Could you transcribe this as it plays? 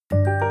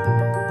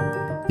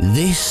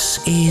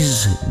This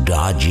is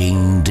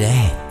Dodging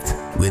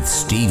Death with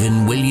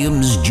Stephen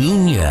Williams Jr.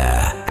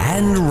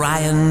 and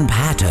Ryan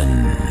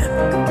Patton.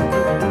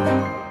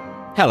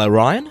 Hello,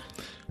 Ryan.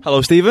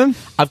 Hello, Stephen.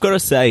 I've got to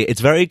say,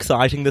 it's very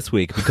exciting this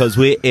week because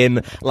we're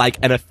in, like,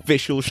 an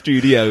official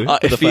studio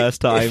for the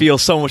first time. It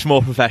feels so much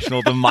more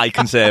professional than my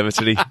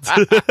conservatory.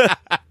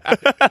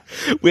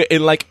 We're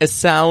in, like, a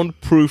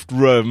soundproofed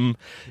room.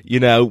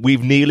 You know,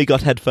 we've nearly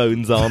got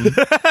headphones on.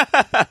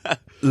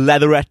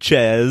 Leatherette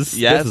chairs.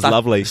 Yeah, this is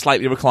lovely.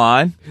 Slightly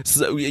recline.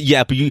 So,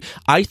 yeah, but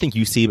I think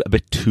you seem a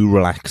bit too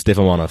relaxed, if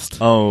I'm honest.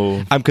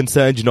 Oh. I'm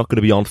concerned you're not going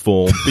to be on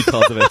form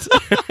because of it.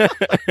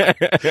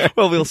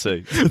 Well, we'll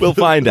see. We'll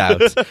find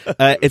out.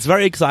 It's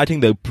very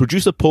exciting, though.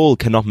 Producer Paul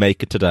cannot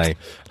make it today.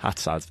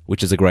 That's sad.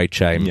 Which is a great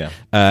shame. Yeah.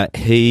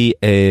 He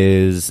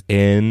is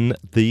in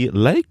the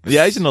lakes.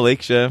 Yeah, he's in the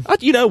lakes, yeah.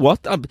 You know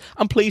what?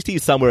 I'm pleased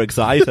he's somewhere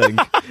exciting.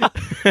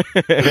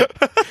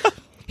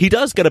 He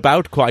does get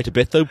about quite a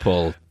bit, though,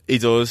 Paul. He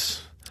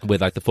does.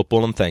 With, like, the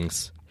football and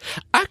things.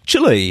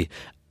 Actually,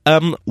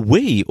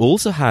 we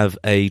also have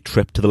a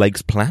trip to the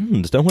lakes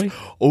planned, don't we?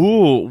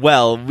 Oh,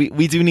 well,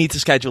 we do need to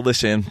schedule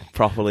this in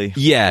properly.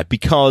 Yeah,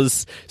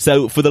 because,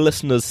 so for the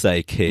listeners'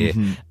 sake here,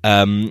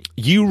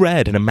 you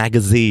read in a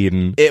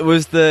magazine... It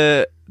was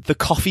the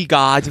Coffee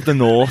Guide of the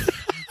North.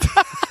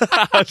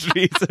 I was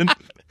reading.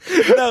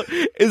 No,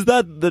 is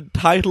that the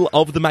title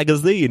of the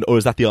magazine, or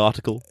is that the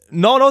article?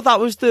 No, that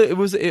was it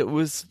was the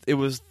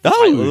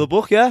title of the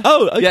book, yeah.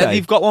 Oh, okay. Yeah,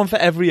 they've got one for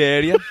every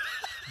area.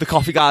 The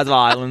Coffee Guide of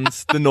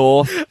Islands, the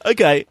North.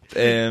 Okay.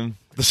 The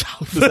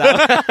South.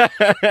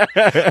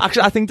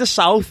 Actually, I think the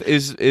South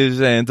is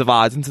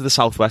divided into the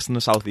Southwest and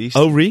the Southeast.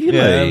 Oh, really?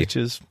 Yeah, which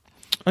is...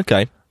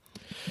 Okay.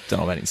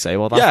 Don't know anything to say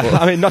about that. Yeah,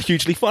 but I mean, not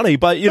hugely funny,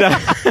 but, you know...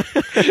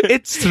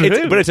 it's true.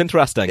 But it's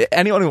interesting.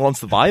 Anyone who wants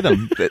to buy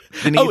them... They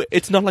need... Oh,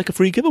 it's not like a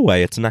free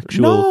giveaway, it's an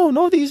actual...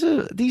 No, these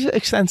are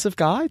extensive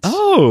guides.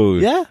 Oh.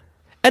 Yeah.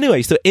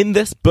 Anyway, so in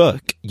this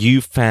book,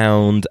 you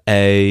found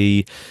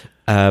a...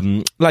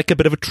 like a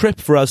bit of a trip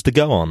for us to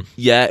go on.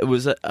 Yeah, it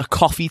was a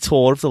coffee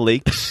tour of the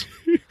lakes.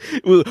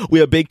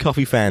 We are big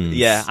coffee fans.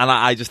 Yeah, and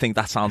I just think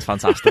that sounds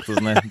fantastic,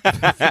 doesn't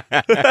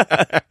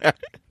it?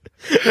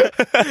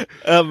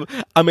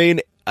 I mean,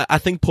 I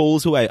think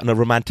Paul's away on a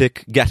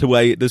romantic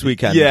getaway this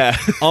weekend. Yeah.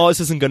 Ours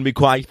isn't going to be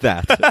quite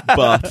that,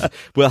 but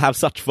we'll have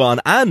such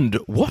fun. And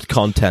what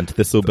content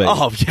this will be.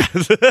 Oh,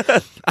 yes.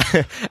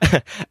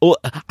 Well,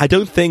 I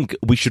don't think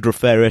we should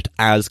refer it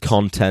as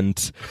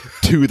content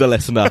to the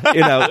listener,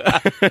 you know.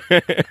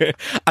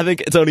 I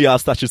think it's only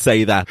us that should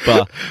say that,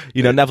 but,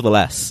 you know,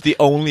 nevertheless. The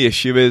only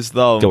issue is,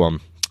 though... Go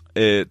on.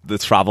 The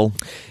travel.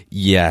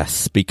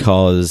 Yes,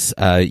 because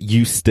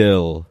you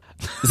still...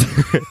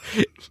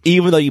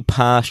 Even though you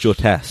passed your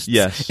tests,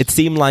 yes, it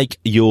seemed like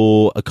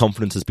your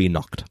confidence has been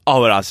knocked.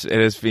 Oh, it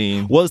has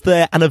been. Was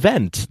there an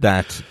event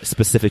that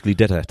specifically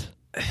did it?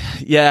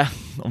 Yeah,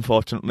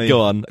 unfortunately.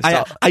 Go on.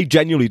 I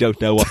genuinely don't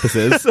know what this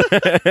is.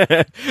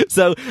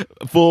 So,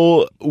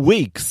 for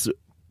weeks,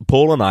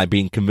 Paul and I have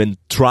been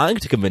trying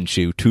to convince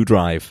you to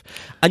drive,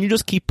 and you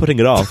just keep putting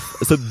it off.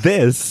 So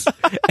this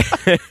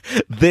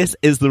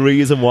is the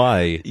reason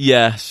why.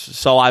 Yes.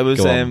 So I was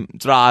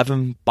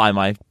driving by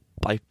my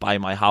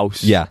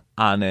house. Yeah.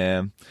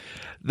 And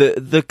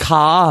the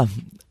car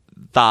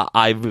that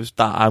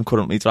I'm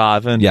currently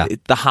driving, yeah,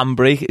 the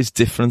handbrake is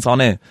different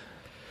on it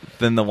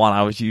than the one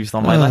I was using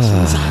on my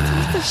lessons.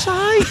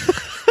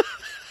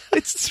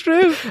 It's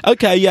true.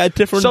 Okay, yeah,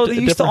 different. So they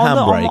used different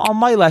handbrake on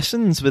my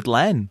lessons with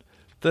Len.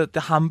 The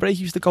handbrake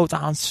used to go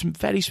down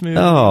very smooth.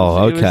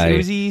 Oh, okay. It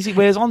was easy.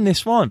 Whereas on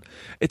this one,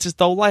 it's as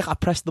though like I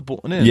press the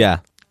button in, yeah,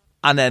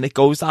 and then it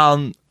goes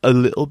down a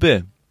little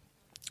bit.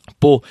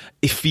 But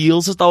it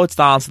feels as though it's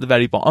down to the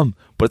very bottom,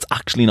 but it's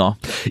actually not.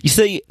 You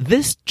see,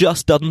 this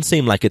just doesn't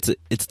seem like it's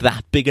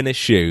that big an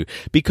issue,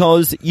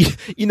 because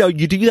you know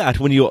you do that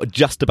when you're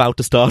just about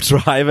to start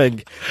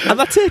driving, and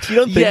that's it. You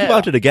don't think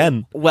about it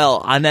again.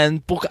 Well, and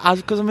then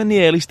because I'm in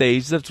the early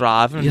stages of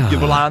driving, you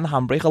rely on the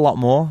handbrake a lot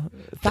more.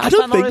 I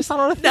don't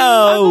think.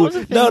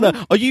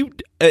 No. Are you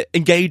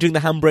engaging the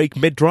handbrake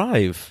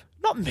mid-drive?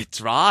 Not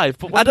mid-drive,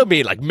 but I don't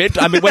mean like mid.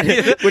 I mean when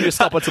you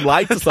stop at some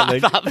lights or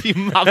something. That'd be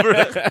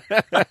maverick.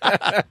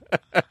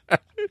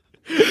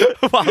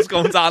 Whilst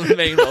going down the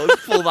main road,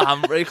 pull the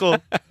handbrake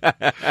up.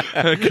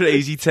 A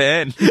crazy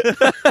turn.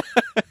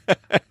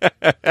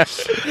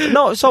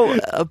 No, so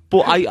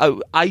but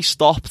I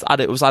stopped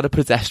it was at a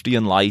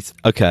pedestrian light.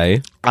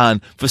 Okay. And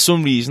for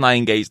some reason I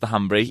engaged the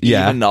handbrake,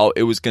 even though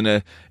it was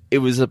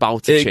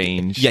about to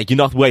change. Yeah, you're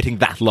not waiting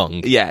that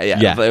long. Yeah.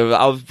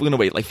 I was going to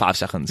wait like 5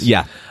 seconds.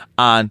 Yeah.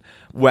 And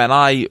when when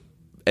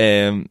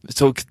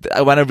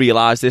I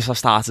realised this, I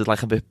started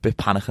like a bit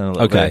panicking a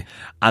little bit.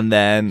 And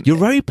then... You're a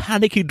very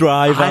panicky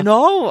driver. I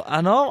know.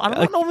 I'm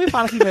not normally a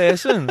panicky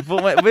person,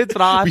 but we're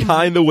driving...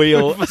 Behind the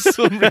wheel. For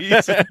some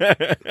reason.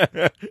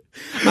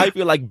 I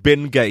feel like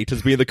Bingate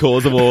has been the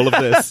cause of all of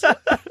this.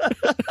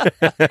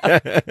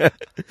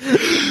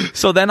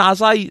 So then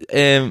as I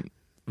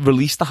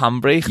released the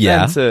handbrake.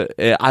 Yeah. Then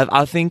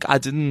I think I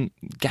didn't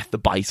get the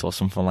bite or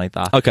something like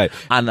that. Okay.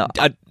 And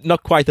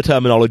not quite the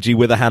terminology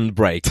with a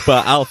handbrake,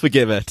 but I'll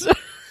forgive it.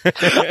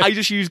 I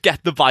just use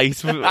get the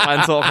bite when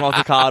talking about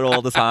the car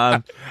all the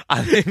time.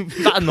 I think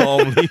that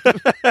normally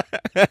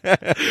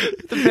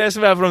the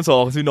person whoever I'm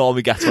talking to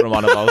normally gets what I'm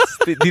on about.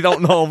 They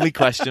don't normally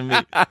question me.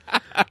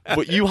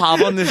 But you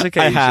have on this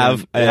occasion.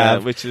 I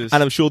have. Which is...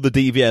 And I'm sure the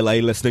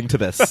DVLA listening to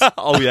this.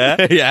 Oh,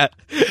 yeah? Yeah.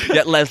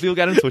 Yeah, Leslie will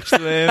get in touch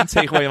with him,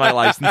 take away my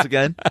licence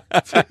again.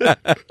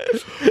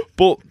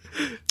 But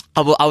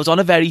I was on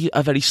a very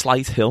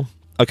slight hill.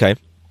 Okay.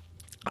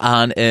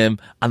 And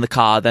the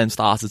car then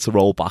started to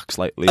roll back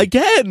slightly.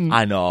 Again?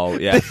 I know,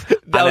 yeah.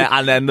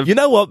 and then you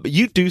know what?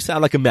 You do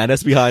sound like a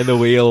menace behind the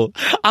wheel.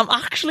 I'm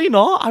actually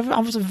not.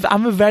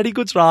 I'm a very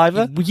good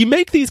driver. You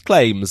make these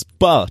claims,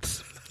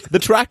 but the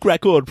track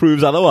record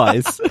proves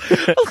otherwise. Well,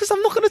 because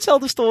I'm not going to tell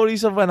the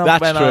stories of when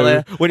That's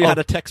true. When you Oh. had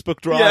a textbook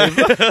drive.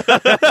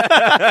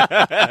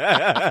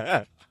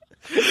 Yeah.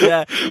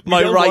 Yeah,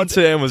 my right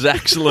turn was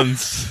excellent.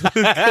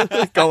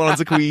 Going on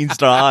to Queen's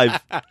Drive.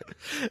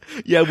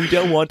 Yeah, we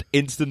don't want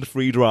instant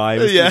free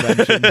drives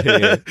mentioned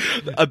here.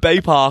 A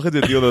Bay Parker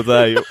did the other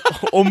day.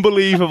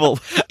 Unbelievable.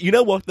 You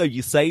know what, though?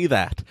 You say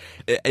that.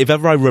 If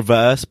ever I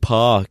reverse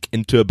park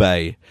into a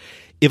bay,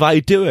 if I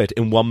do it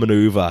in one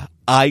manoeuvre,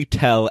 I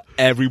tell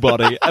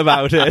everybody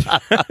about it.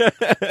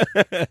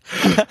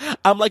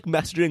 I'm like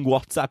messaging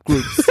WhatsApp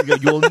groups.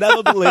 You'll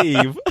never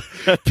believe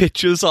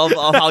Pictures of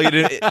how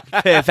you're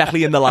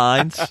perfectly in the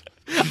lines.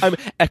 I'm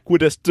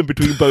equidistant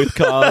between both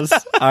cars,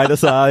 either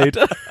side.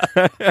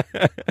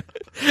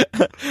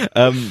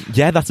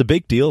 Yeah, that's a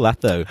big deal,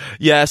 that, though.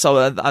 Yeah, so,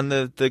 and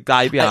the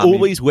guy I behind me...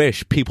 always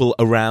wish people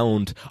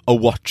around are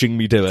watching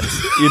me do it.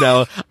 You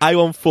know, I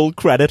want full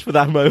credit for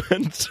that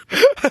moment.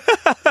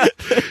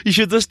 You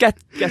should just get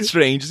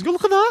strangers and go,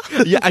 look at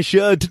that. Yeah, I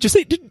should. Did you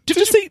see? Did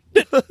you see?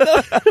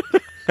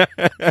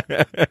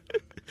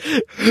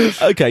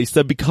 Okay,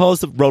 so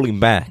because of rolling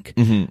back,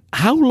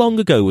 how long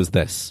ago was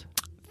this?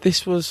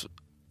 This was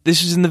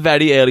in the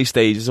very early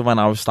stages of when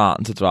I was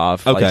starting to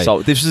drive. Okay. Like,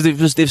 so this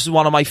was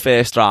one of my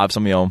first drives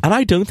on my own. And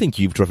I don't think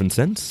you've driven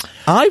since.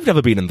 I've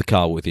never been in the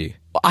car with you.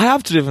 I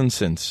have driven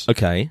since.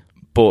 Okay.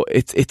 But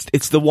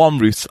it's the one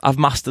route. I've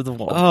mastered the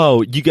one.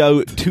 Oh, you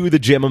go to the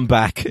gym and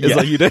back. Is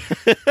what you do.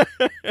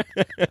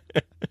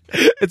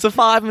 It's a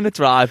 5-minute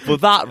drive,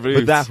 but that route...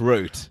 With that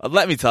route.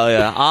 Let me tell you,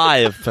 I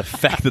have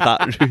perfected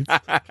that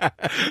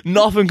route.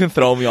 Nothing can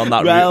throw me on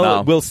that route now.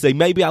 Well, we'll see.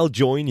 Maybe I'll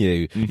join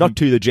you. Not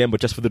to the gym, but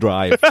just for the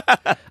drive.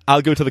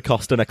 I'll go to the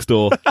Costa next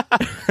door.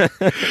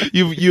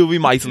 You'll be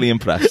mightily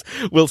impressed.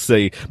 We'll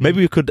see.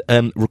 Maybe we could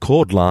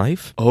record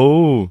live.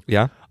 Oh.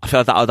 Yeah. I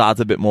feel like that would add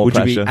a bit more Would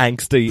pressure. you be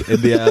angsty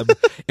in the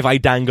if I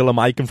dangle a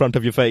mic in front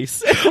of your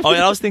face? Oh,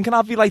 yeah, I was thinking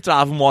I'd be like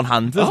driving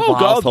one-handed while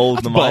God,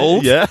 holding the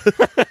bold. mic.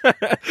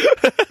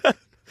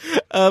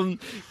 Yeah.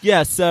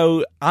 Yeah,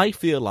 so I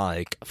feel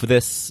like for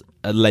this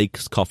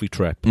Lakes coffee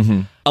trip,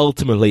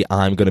 ultimately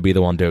I'm going to be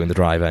the one doing the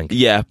driving.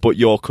 Yeah, but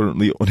you're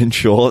currently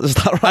uninsured, is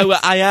that right?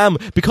 I am.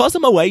 Because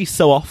I'm away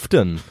so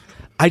often,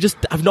 I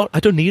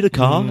don't need a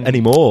car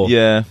anymore.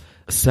 Yeah.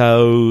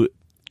 So,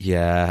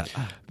 yeah.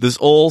 There's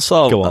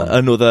also Go on.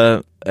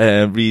 another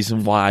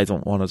reason why I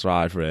don't want to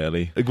drive,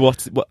 really.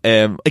 What?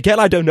 Again,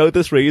 I don't know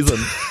this reason.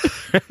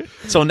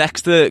 So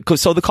next to...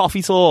 So the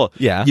coffee tour,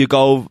 Yeah. you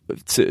go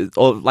to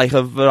like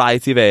a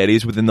variety of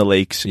areas within the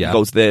lakes. Yeah. You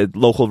go to the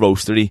local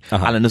roastery,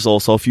 and then there's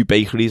also a few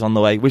bakeries on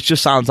the way, which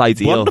just sounds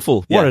ideal.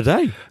 Wonderful. Yeah. What a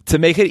day. To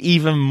make it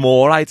even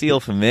more ideal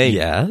for me,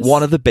 Yes.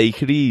 one of the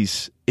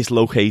bakeries is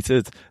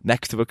located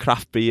next to a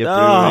craft beer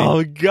brewery.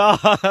 Oh, God.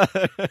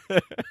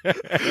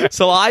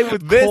 So I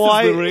would This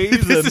is the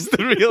reason. This is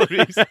the real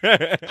reason.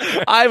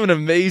 I'm an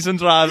amazing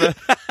driver.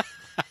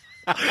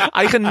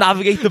 I can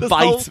navigate the This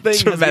bite whole thing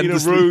tremendously.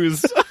 has been a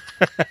ruse.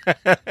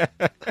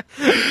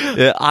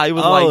 Yeah, I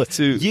would like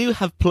to. You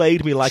have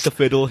played me like a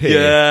fiddle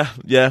here.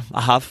 Yeah,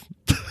 I have.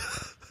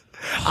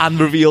 And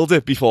revealed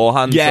it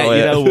beforehand. Yeah, so,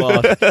 you know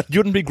what? You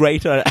wouldn't be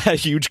great at a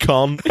huge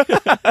con.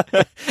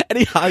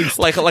 Any heist.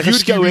 like a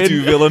You'd go in.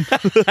 Scooby-Doo villain.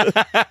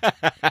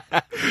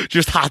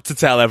 Just had to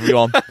tell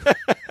everyone.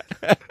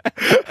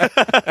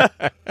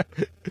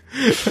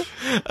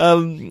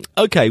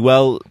 Okay,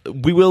 well,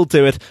 we will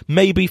do it.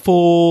 Maybe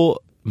for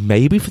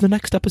the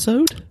next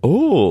episode.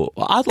 Oh,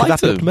 I'd Could like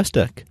that be to.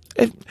 optimistic?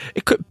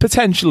 It could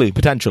potentially.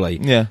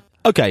 Yeah.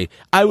 Okay.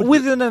 I would.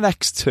 Within the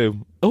next 2.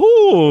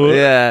 Oh.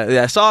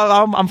 Yeah. So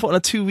I'm putting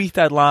a 2-week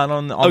deadline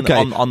on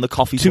the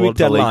coffee 2-week tour of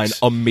the deadline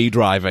lakes. on me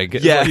driving.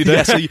 Is Yeah, what you do?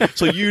 yeah.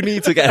 So you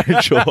need to get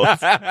insured.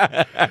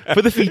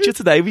 For the feature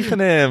today, we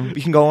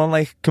can go and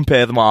like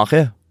compare the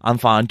market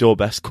and find your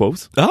best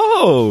quote.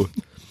 Oh.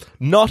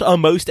 Not our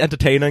most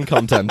entertaining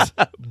content,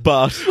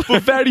 but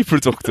very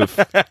productive.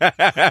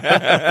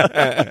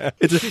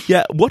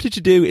 Yeah, what did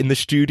you do in the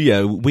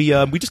studio? We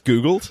just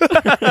Googled.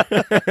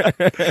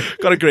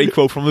 Got a great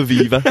quote from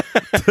Aviva.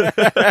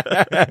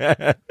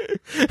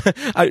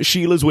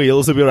 Sheila's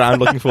wheels are around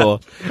looking for.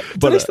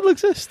 Do they still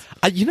exist?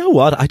 You know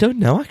what? I don't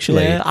know,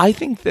 actually. Yeah, I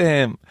think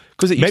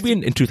Maybe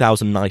in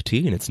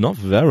 2019, it's not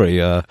very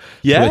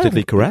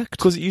politically correct.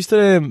 Because it used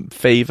to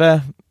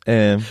favour...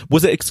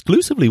 Was it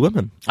exclusively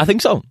women? I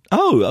think so.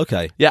 Oh,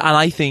 okay. Yeah, and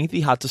I think they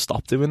had to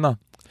stop doing that.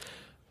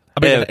 I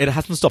mean, it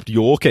hasn't stopped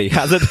Yorkie,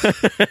 has it?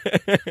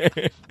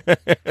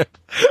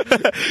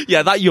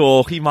 Yeah, that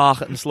Yorkie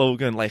marketing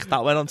slogan, like,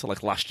 that went on to,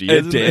 like, last year.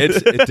 It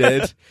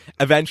did.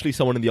 Eventually,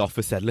 someone in the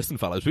office said, "Listen,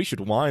 fellas, we should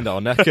wind our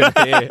neck in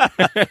here."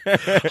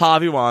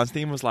 Harvey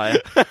Weinstein was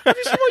like, "Have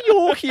you seen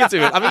what Yorkie are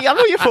doing? I mean, I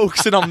know you're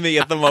focusing on me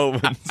at the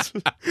moment."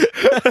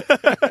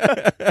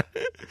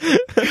 You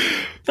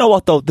know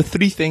what, though? The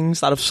three things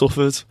that have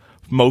suffered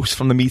most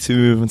from the Me Too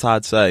movement,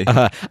 I'd say.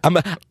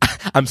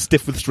 I'm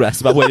stiff with stress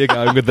about where you're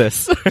going with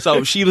this.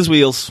 So, Sheila's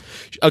Wheels.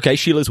 Okay,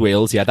 Sheila's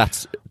Wheels. Yeah,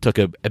 that's took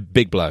a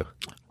big blow.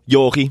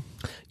 Yorkie.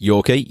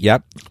 Yeah.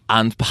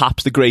 And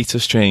perhaps the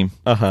greatest shame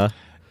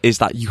is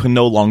that you can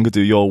no longer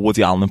do your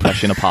Woody Allen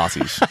impression at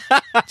parties.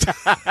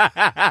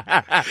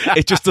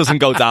 It just doesn't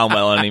go down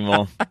well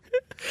anymore.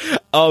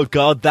 Oh,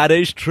 God, that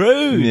is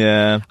true.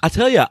 Yeah. I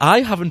tell you, I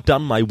haven't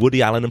done my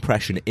Woody Allen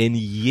impression in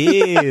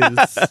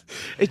years.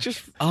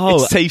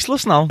 It's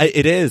tasteless now.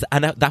 It is.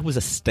 And that was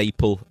a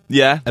staple.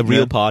 Yeah. A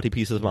real party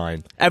piece of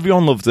mine.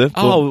 Everyone loved it.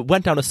 Oh, it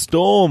went down a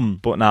storm.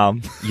 But now.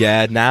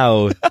 Yeah,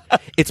 now.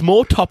 It's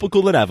more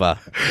topical than ever.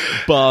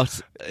 But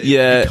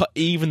yeah,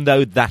 even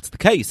though that's the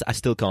case, I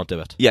still can't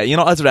do it. Yeah, you're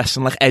not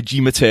addressing like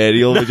edgy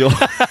material with your...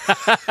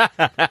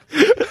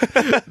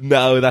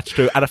 No, that's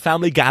true. At a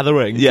family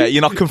gathering. Yeah,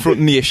 you're not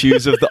confronting the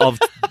issues of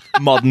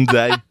modern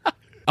day.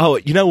 Oh,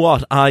 you know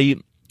what?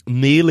 I'm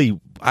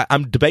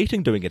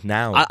debating doing it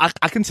now.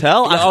 I can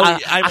tell.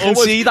 I can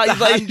see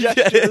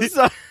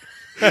that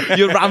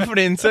you're ramping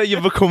into,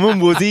 you're becoming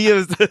Woody.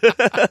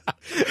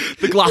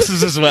 The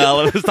glasses as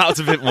well. That was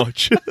a bit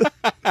much.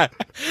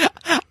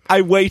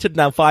 I waited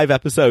now 5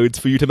 episodes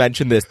for you to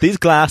mention this. These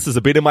glasses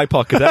have been in my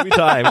pocket every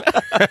time.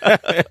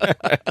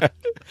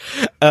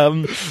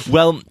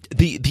 Well,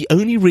 the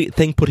only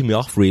thing putting me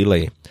off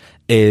really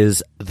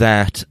is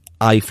that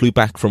I flew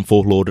back from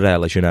Fort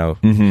Lauderdale, as you know,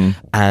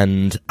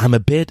 and I'm a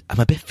bit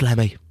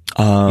phlegmy.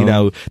 You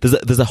know,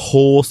 there's a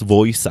hoarse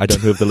voice I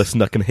don't know if the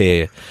listener can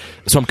hear,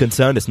 so I'm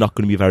concerned it's not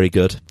going to be very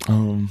good.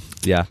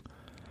 Yeah.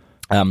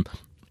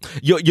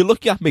 You're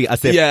looking at me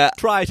as if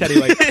try it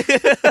anyway.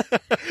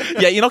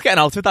 Yeah, you're not getting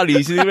out of it that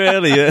easily,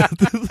 really. Yeah.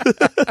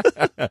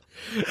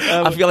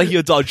 I feel like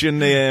you're dodging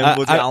the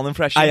Woody Allen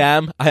impression. I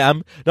am.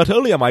 Not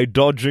only am I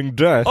dodging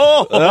death.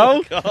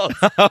 Oh God!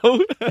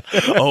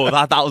 Oh,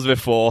 that was a bit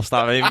forced.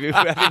 I mean,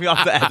 I think we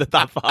have to edit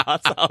that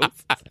part out.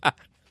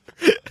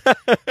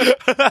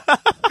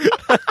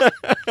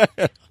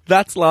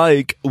 That's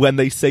like when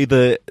they say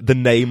the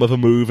name of a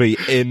movie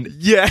in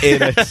it. You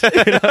know?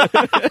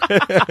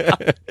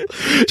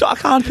 I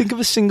can't think of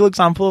a single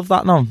example of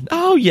that now.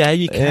 Oh yeah,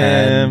 you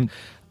can.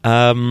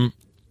 I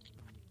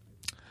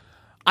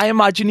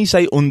imagine you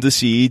say Under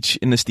Siege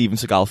in the Steven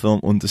Seagal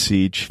film Under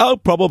Siege. Oh,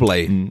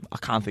 probably. I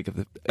can't think of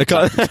it.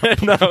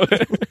 No.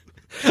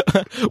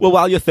 Well,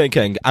 while you're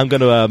thinking, I'm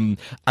gonna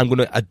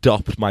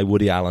adopt my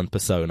Woody Allen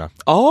persona.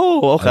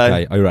 Oh,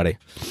 okay. Are you ready?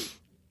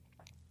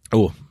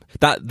 Oh.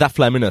 That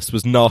flemminess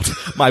was not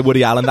my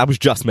Woody Allen. That was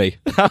just me.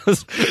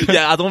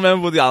 Yeah, I don't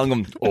remember Woody Allen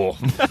going, oh.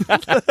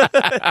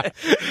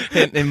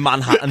 in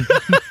Manhattan.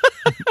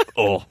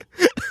 Oh.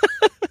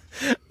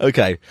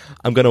 Okay,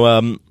 I'm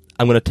gonna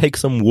take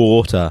some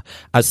water.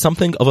 As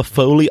something of a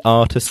Foley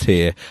artist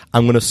here,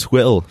 I'm gonna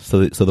swill so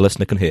the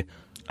listener can hear.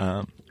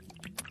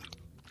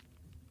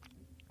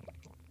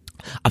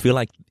 I feel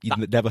like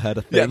you've never heard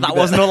a thing. Yeah, that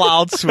wasn't a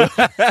loud swill.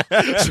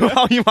 So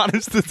how you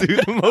managed to do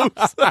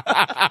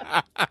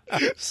the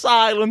most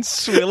silent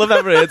swill I've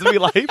ever heard in my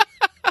life.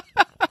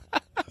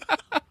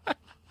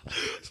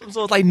 Some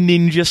sort of like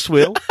ninja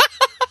swill.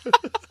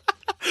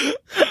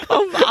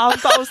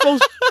 That was the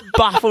most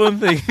baffling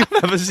thing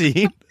I've ever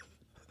seen.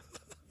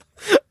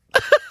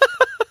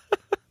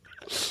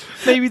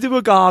 Maybe do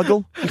a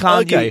gargle. You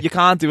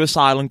can't do a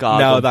silent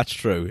gargle. No, that's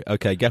true.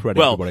 Okay, get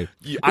ready, everybody.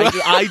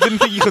 I didn't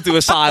think you could do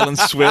a silent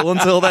swill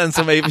until then,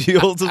 so maybe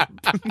you'll just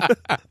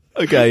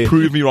okay.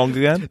 prove me wrong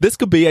again. This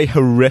could be a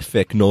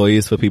horrific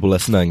noise for people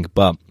listening,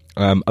 but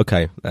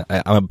okay,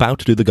 I'm about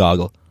to do the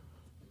gargle.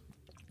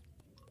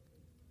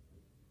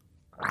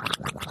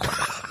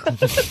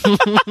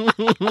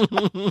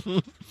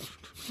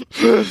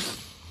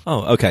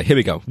 Oh, okay, here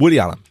we go. Woody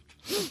Allen.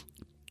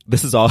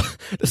 This is our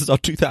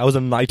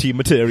 2019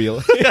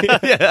 material.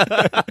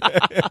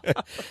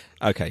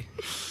 Okay,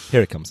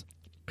 here it comes.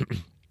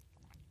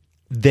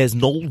 There's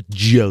no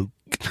joke.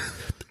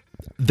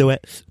 There were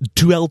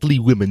 2 elderly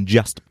women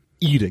just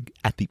eating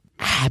at the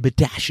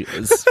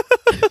haberdashers.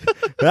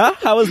 Huh?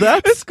 How was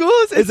that? It's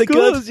good. Is it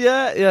good?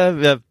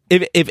 Yeah.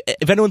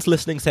 If anyone's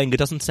listening saying it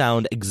doesn't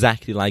sound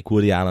exactly like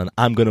Woody Allen,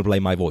 I'm going to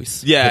blame my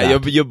voice. Yeah,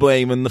 you're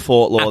blaming the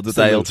Fort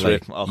Lauderdale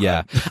trip. Okay.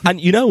 Yeah,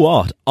 and you know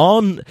what?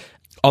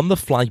 On the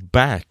flight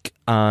back,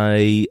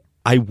 I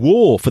I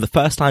wore for the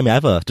first time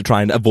ever to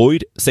try and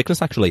avoid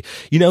sickness, actually.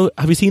 You know,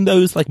 have you seen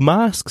those, like,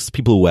 masks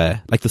people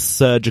wear? Like the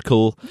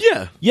surgical...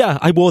 Yeah. Yeah,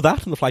 I wore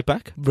that on the flight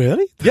back.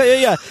 Really?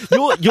 Yeah.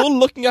 You're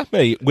looking at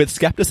me with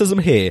skepticism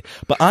here,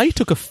 but I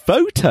took a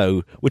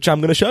photo, which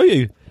I'm going to show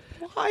you.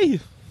 Why?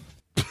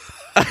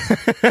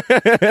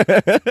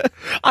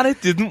 And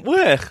it didn't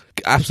work.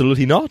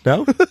 Absolutely not,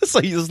 no.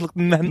 So you just looked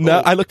mental.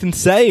 No, I looked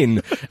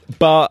insane.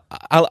 But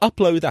I'll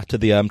upload that to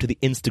the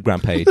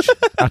Instagram page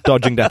at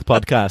Dodging Death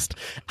Podcast.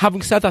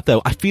 Having said that,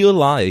 though, I feel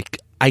like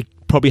I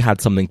probably had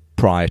something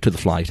prior to the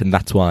flight, and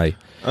that's why,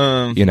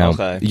 you know.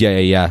 Okay.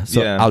 Yeah.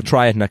 So Yeah. I'll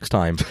try it next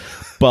time.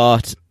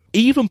 But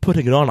even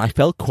putting it on, I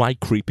felt quite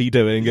creepy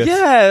doing it.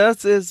 Yeah,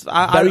 that's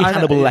Very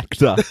Hannibal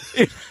Lecter.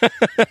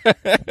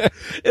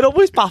 It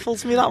always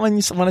baffles me that when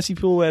I see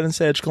people wearing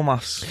surgical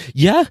masks.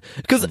 Yeah,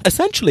 because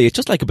essentially it's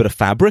just like a bit of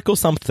fabric or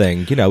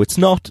something. You know, it's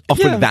not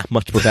offering that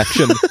much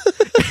protection.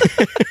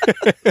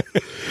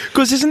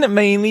 Because isn't it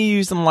mainly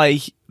used in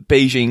like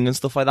Beijing and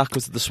stuff like that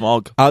because of the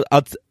smog?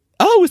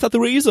 Oh, is that the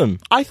reason?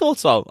 I thought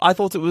so. I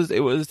thought it was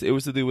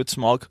to do with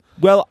smog.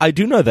 Well, I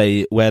do know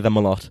they wear them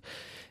a lot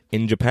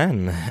in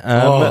Japan. That's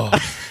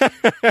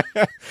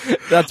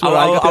what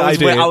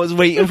I was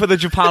waiting for the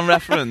Japan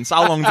reference.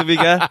 How long did we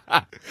get?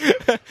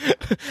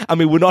 I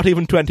mean, we're not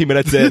even 20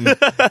 minutes in,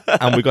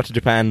 and we got to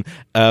Japan.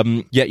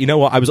 Yeah, you know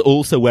what? I was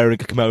also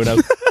wearing a kimono.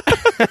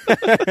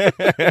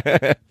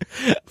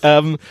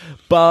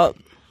 But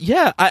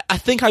yeah, I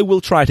think I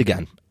will try it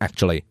again,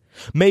 actually.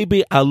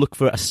 Maybe I'll look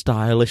for a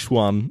stylish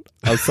one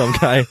of some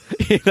kind,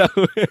 you know.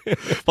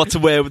 What to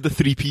wear with the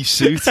 3-piece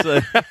suit?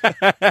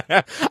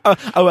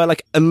 I wear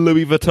like a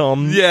Louis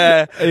Vuitton,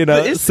 Yeah. you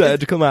know,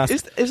 surgical mask.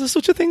 Is there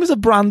such a thing as a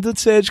branded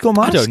surgical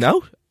mask? I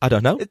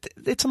don't know.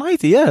 It's an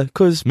idea,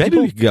 because Maybe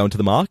we could go into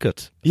the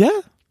market.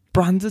 Yeah.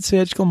 Branded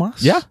surgical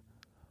masks. Yeah.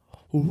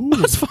 Ooh.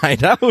 Let's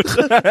find out.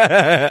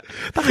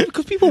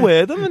 Because people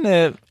wear them in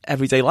their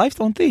everyday life,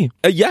 don't they?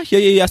 Yeah.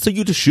 So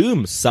you'd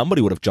assume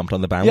somebody would have jumped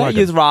on the Yeah, bandwagon.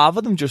 you'd rather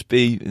them just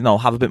be,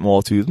 have a bit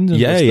more to them than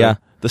just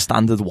the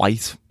standard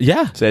white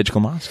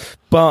surgical mask.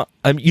 But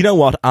you know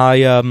what?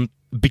 I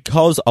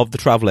because of the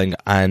travelling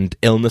and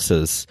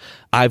illnesses,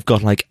 I've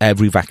got like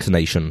every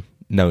vaccination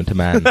known to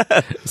man.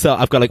 So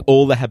I've got like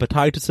all the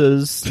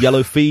hepatitises,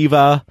 yellow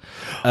fever.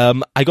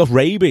 I got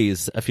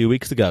rabies a few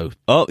weeks ago.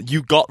 Oh,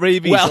 you got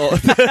rabies? Well,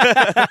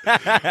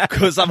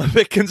 because I'm a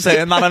bit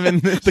concerned that I'm in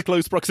the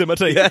close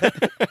proximity.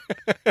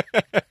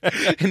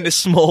 In this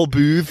small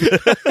booth.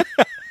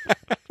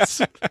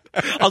 I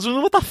was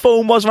wondering what that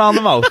foam was around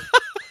the mouth.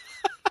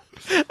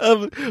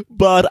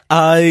 But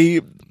I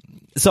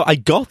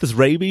got this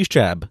rabies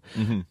jab,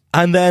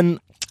 and then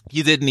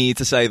you did need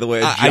to say the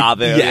word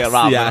jab earlier. Yes,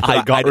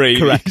 I got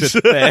rabies. Corrected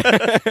there.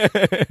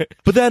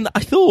 But then I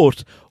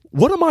thought,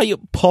 what am I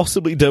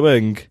possibly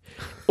doing?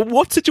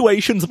 What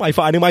situations am I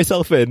finding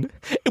myself in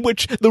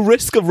which the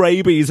risk of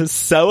rabies is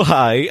so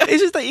high?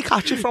 Is it that you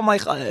catch it from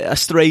like a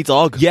stray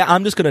dog? Yeah,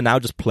 I'm just going to now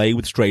just play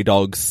with stray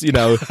dogs, you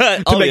know,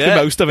 to make the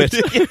most of it.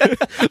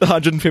 The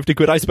 150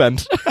 quid I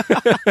spent.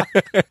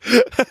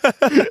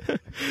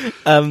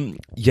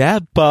 Yeah,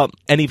 but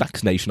any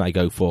vaccination I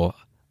go for,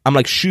 I'm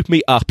like, shoot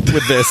me up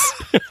with this.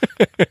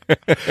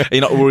 Are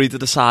you not worried of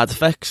the side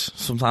effects?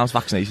 Sometimes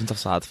vaccinations have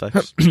side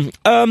effects.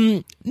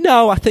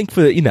 No, I think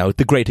for,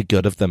 the greater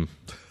good of them.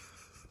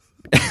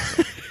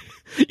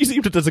 You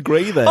seem to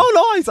disagree there. Oh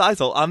no, I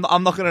thought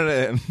I'm not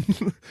going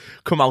to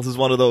come out as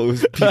one of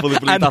those people who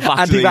believe that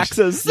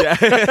anti-vaxxers. Yeah.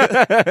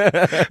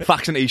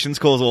 Vaccinations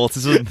cause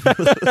autism.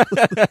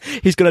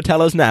 He's going to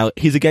tell us now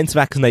he's against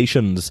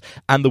vaccinations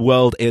and the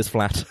world is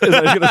flat. Is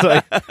that what he's going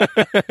to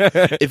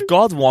say? If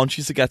God wants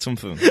you to get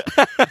something,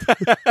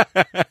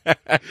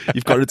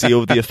 you've got to deal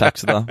with the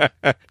effects of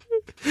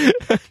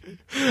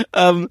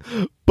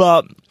that.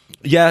 But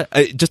yeah,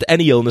 just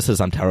any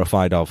illnesses I'm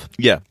terrified of.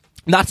 Yeah.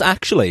 That's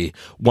actually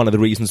one of the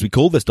reasons we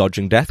call this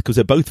Dodging Death, because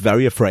we're both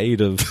very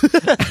afraid of...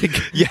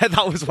 Yeah,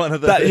 that was one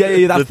of the...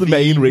 that's the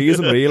main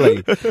reason,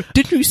 really.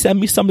 Didn't you send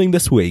me something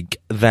this week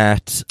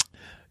that...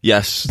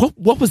 Yes.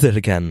 What was it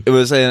again? It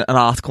was an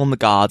article in The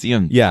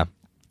Guardian. Yeah.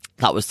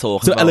 That was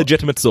talking about... So a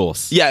legitimate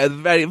source. Yeah,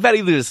 very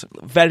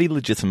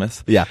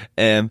legitimate. Yeah.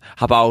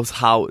 About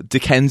how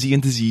Dickensian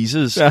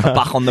diseases are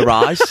back on the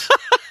rise.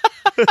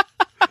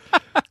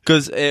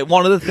 Because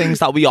one of the things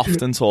that we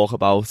often talk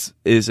about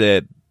is...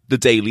 the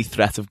daily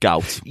threat of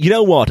gout. You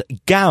know what?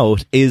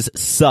 Gout is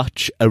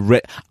such a...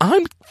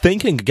 I'm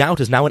thinking gout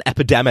is now an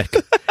epidemic.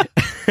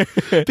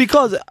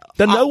 Because...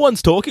 no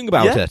one's talking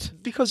about it.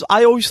 Because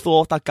I always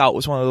thought that gout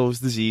was one of those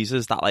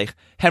diseases that, like,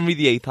 Henry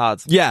VIII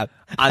had. Yeah.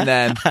 And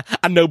then...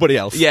 and nobody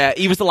else. Yeah,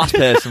 he was the last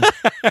person.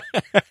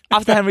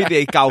 After Henry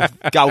VIII,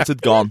 gout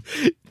had gone.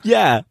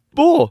 Yeah.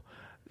 But...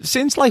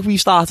 since, like, we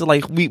started,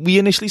 like, we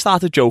initially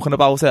started joking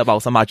about it,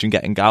 about imagine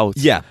getting gout.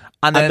 Yeah.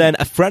 And then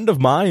a friend of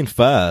mine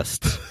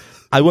first...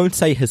 I won't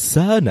say his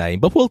surname,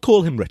 but we'll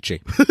call him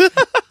Richie.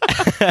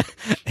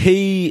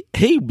 he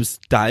was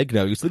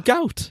diagnosed with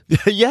gout.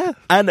 Yeah.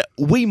 And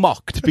we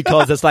mocked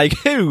because it's like,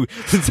 who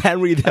since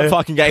Henry the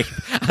fucking VIII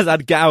has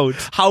had gout?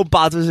 How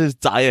bad was his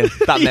diet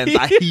that meant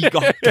that he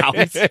got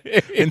gout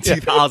in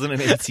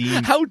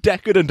 2018? How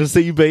decadent is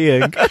he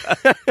being?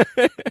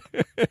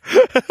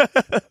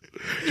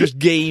 Just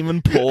game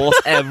and port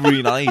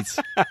every night.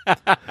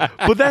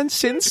 But then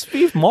since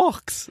we've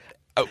mocked,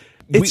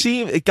 it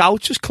seems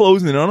gout just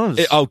closing in on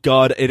us. Oh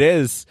God, it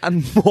is.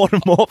 And more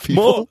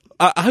people.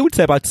 I would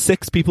say about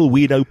 6 people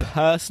we know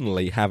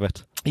personally have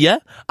it. Yeah,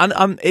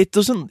 and it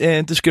doesn't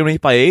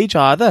discriminate by age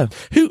either.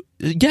 Who?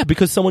 Yeah,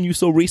 because someone you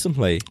saw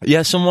recently.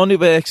 Yeah, someone who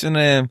works in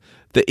the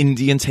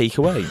Indian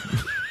takeaway.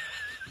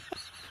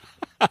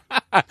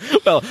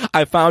 Well,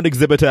 I found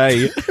Exhibit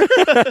A.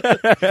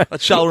 That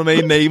shall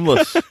remain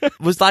nameless.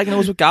 Was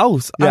diagnosed with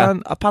gout, Yeah.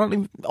 and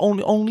apparently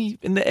only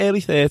in the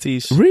early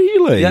 30s.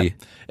 Really? Yeah.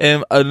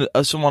 And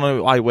someone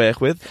who I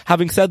work with.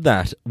 Having said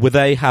that, were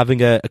they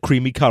having a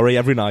creamy curry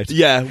every night?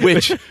 Yeah,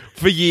 which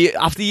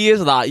after years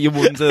of that, you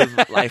wouldn't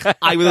have, like,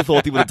 I would have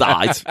thought he would have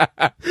died.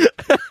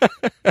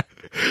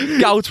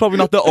 Gout's probably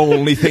not the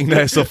only thing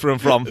they're suffering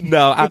from.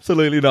 No,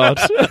 absolutely not.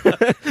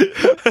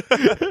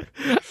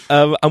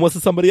 And was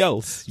it somebody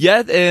else?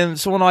 Yeah,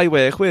 someone I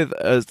work with,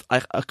 as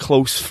like a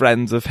close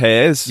friend of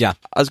hers, Yeah.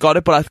 has got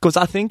it, but because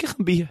I think it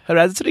can be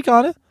hereditary,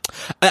 can't it?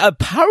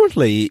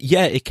 Apparently,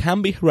 yeah, it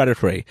can be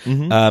hereditary.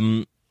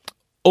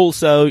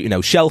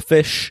 Also,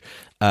 shellfish.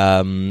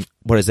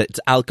 What is it? It's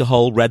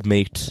alcohol, red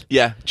meat,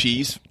 Yeah,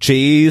 cheese.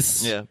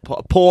 cheese. Yeah,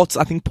 port.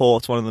 I think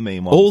port's one of the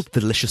main ones. All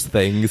delicious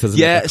things. Isn't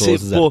yeah, it, that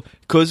causes it?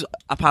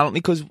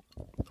 because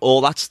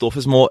all that stuff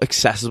is more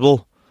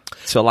accessible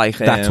to, like,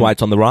 That's why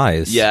it's on the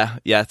rise. Yeah,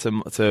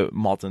 to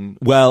modern,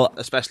 Well,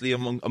 especially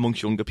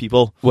amongst younger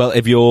people. well,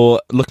 if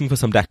you're looking for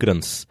some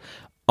decadence,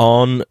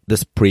 on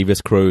this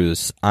previous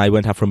cruise, I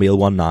went out for a meal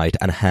one night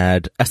and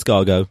had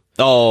escargot,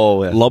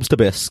 Oh, yeah. lobster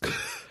bisque,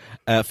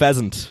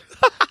 pheasant,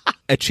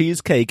 a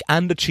cheesecake,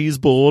 and a cheese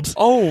board.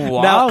 Oh,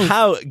 wow. Now,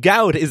 how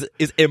gout is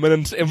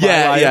imminent in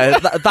my life. Yeah.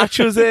 That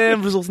should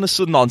result in a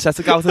sudden onset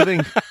of gout, I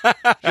think.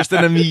 Just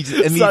an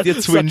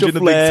immediate twinge in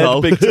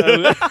the big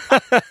toe.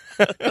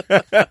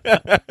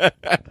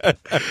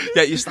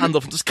 Yeah, you stand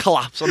up and just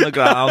collapse on the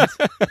ground.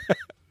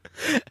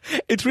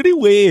 It's really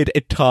weird.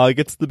 It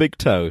targets the big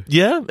toe.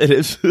 Yeah, it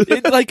is.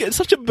 It's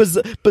such a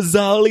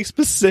bizarrely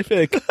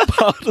specific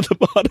part of the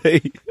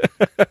body.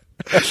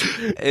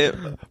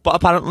 But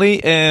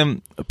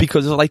apparently,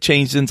 because of, like,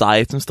 changes in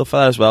diet and stuff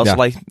like that as well, Yeah. so,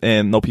 like,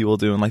 no people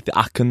doing, like, the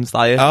Atkins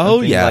diet. Oh,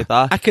 and things yeah. like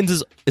that.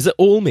 Atkins is it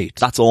all meat?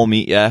 That's all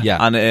meat, yeah.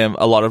 Yeah. And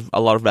a lot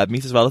of red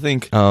meat as well, I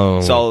think.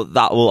 Oh. So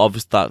that will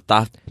obviously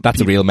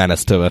That's a real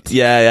menace to it.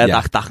 Yeah.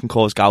 Yeah. That can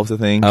cause gout, I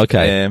think.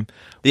 Okay.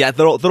 Yeah,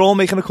 they're all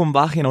making a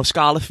comeback.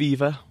 Scarlet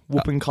fever,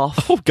 whooping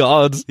cough. Oh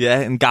God.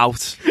 Yeah, and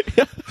gout.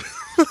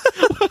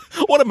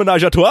 What a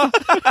menage a trois.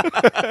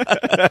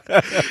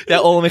 Yeah,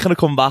 all making a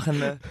comeback,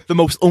 and the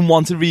most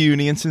unwanted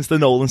reunion since the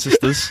Nolan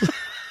sisters.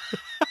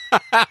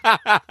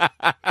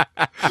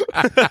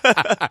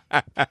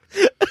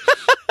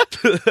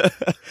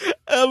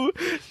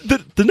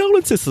 The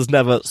Nolan sisters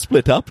never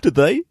split up, did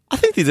they? I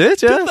think they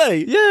did, yeah. Did they?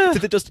 Yeah.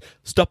 Did they just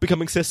stop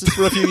becoming sisters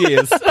for a few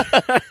years?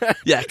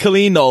 Yeah,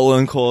 Colleen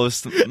Nolan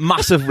caused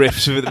massive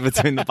rifts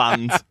between the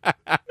band.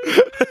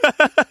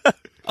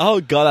 Oh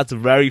God, that's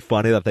very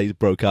funny that they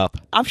broke up.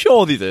 I'm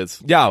sure they did.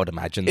 Yeah, I would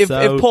imagine If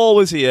so. Paul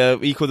was here,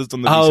 he could have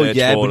done the Oh research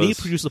yeah, for we need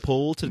us. producer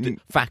Paul to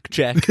fact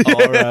check.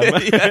 Or,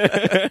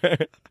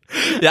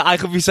 Yeah, I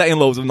could be saying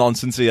loads of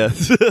nonsense here.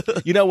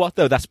 you know what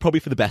though? That's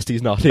probably for the best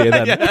he's not here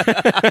then.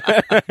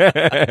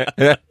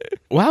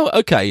 Wow.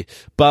 Okay,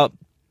 but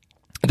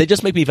they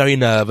just make me very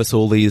nervous.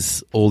 All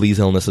these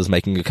illnesses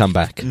making a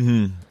comeback.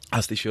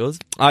 As they should.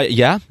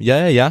 Yeah.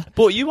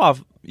 But you are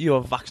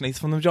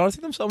vaccinated from the majority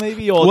of them, so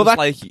maybe you're Well, just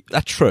like,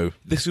 that's true.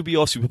 this would be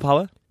your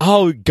superpower.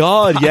 Oh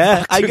God,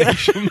 yeah.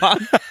 Vaccination man.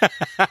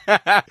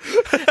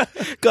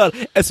 God,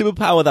 a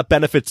superpower that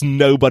benefits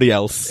nobody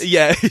else.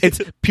 Yeah. It's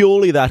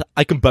purely that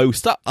I can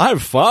boast. I'm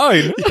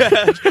fine.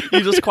 Yeah,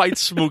 you're just quite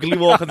smugly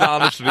walking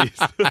down the street.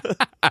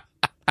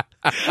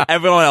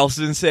 Everyone else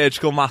is in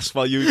surgical masks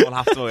while you don't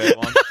have to wear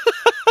one.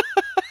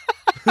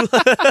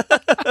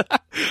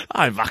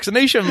 I'm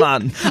vaccination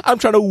man. I'm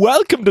trying to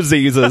welcome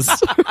diseases.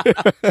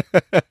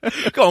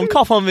 Go on,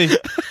 cough on me.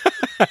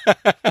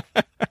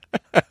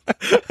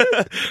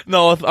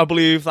 No, I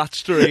believe that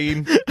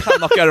strain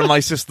cannot get in my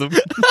system.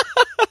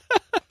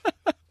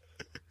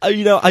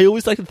 I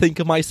always like to think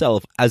of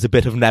myself as a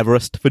bit of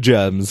Neverest for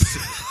germs.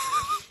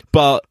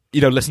 But,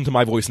 listen to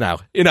my voice now.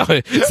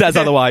 It says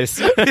otherwise.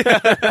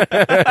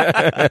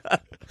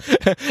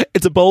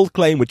 It's a bold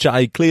claim which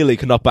I clearly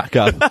cannot back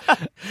up.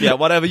 Yeah,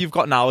 whatever you've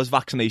got now is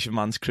vaccination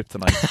man's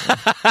kryptonite.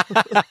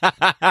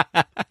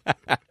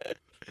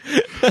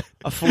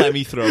 A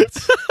phlegmy throat.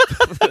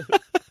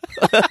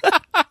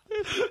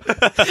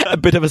 A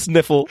bit of a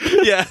sniffle.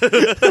 Yeah.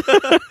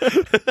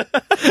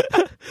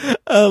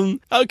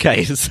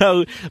 Okay,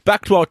 so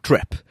back to our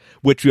trip.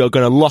 which we are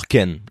going to lock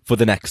in for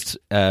the next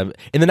in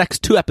the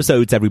next 2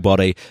 episodes.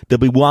 Everybody, there'll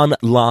be one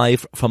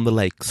live from the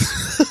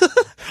lakes.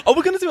 Oh,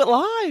 we're going to do it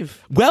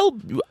live. Well,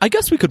 I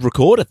guess we could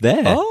record it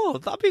there. Oh,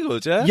 that'd be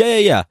good, yeah.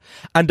 Yeah.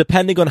 And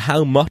depending on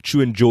how much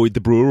you enjoyed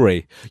the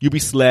brewery, you'll be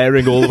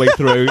slaring all the way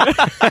through.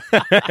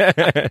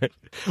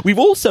 We've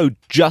also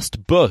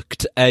just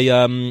booked a,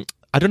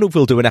 I don't know if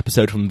we'll do an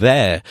episode from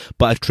there,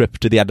 but a trip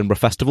to the Edinburgh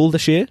Festival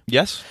this year.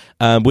 Yes.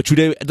 Which we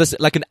do, there's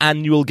like an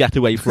annual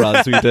getaway for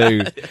us, we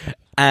do.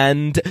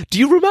 And do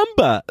you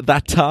remember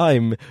that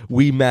time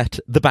we met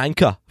the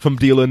banker from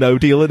Deal or No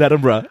Deal in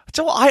Edinburgh?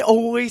 So I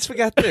always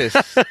forget this.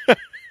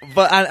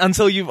 But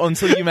until you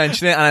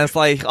mention it, and it's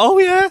like, oh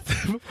yeah.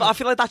 I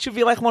feel like that should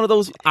be like one of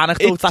those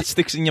anecdotes that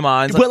sticks in your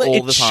mind like,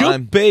 all the time. Well, it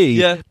should be.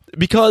 Yeah.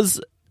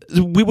 Because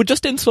we were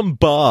just in some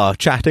bar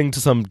chatting to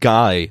some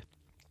guy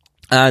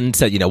and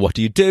said, what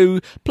do you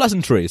do?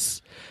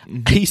 Pleasantries.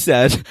 He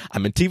said,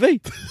 I'm in TV.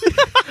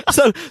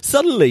 So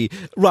suddenly,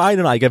 Ryan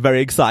and I get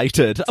very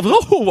excited. I'm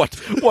like, oh,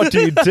 what do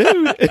you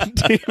do in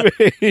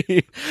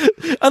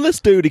TV? And this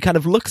dude, he kind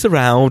of looks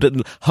around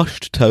and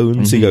hushed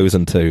tones he goes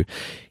into.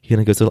 He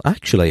goes, well,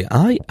 actually,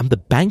 I am the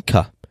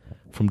banker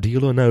from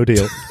Deal or No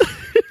Deal.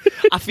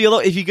 I feel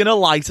like if you're going to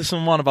lie to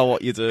someone about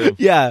what you do,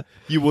 yeah,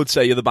 you would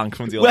say you're the banker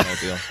from Deal or No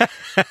Deal.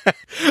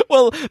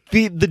 Well,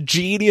 the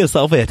genius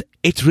of it,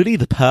 it's really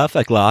the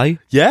perfect lie.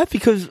 Yeah,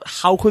 because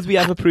how could we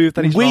ever prove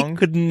that he's wrong? We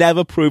could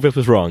never prove it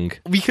was wrong.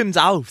 We can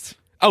doubt.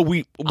 Oh,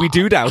 we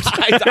do doubt.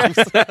 I doubt.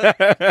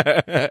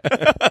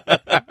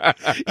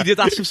 He did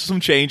ask us for some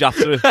change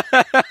after it.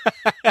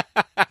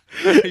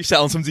 He's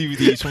selling some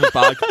DVDs from his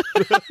bag.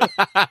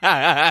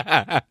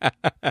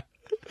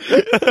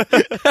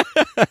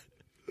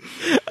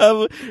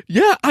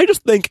 Yeah, I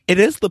just think it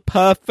is the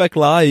perfect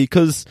lie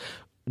because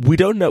we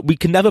don't know. We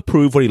can never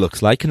prove what he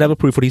looks like. Can never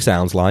prove what he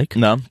sounds like.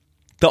 No.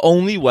 The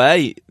only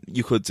way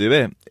you could do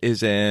it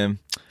is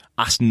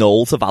ask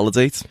Noel to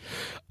validate.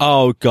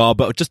 Oh God!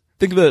 But just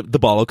think of the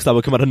bollocks that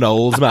would come out of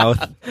Noel's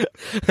mouth.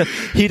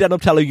 He'd end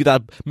up telling you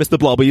that Mr.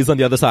 Blobby is on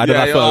the other side of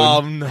that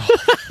phone. No.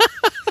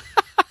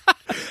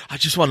 I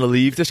just want to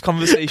leave this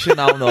conversation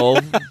now, Noel.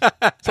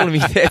 It's only me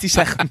 30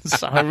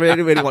 seconds. I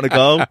really, really want to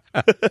go.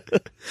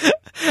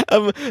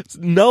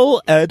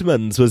 Noel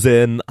Edmonds was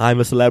in I'm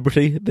a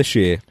Celebrity this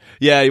year.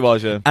 Yeah, he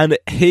was, yeah. And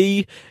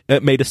he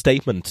made a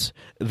statement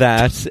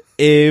that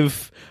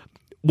if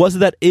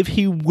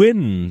he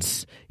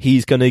wins,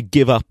 he's going to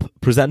give up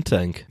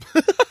presenting.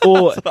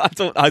 Or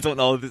I don't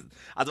know this.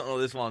 I don't know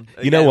this one.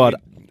 You know what?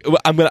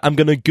 I'm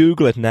going to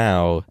Google it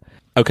now.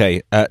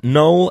 Okay,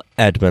 Noel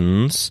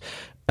Edmonds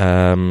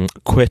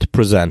quit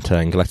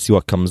presenting. Let's see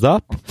what comes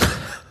up.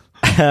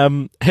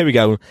 Here we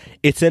go.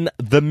 It's in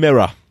The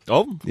Mirror.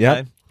 Oh, yeah.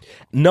 Okay.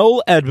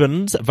 Noel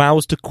Edmonds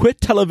vows to quit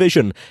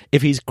television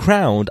if he's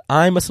crowned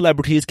I'm a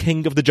Celebrity as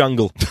King of the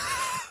Jungle.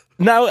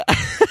 Now,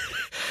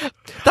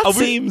 that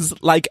seems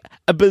like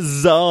a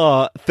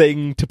bizarre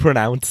thing to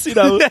pronounce,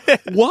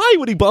 Why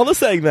would he bother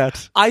saying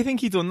that? I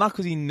think he done that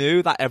because he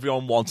knew that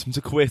everyone wants him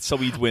to quit so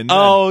he'd win.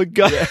 Oh,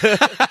 God.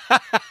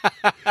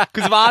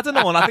 Because if I'd have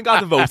known, I think I'd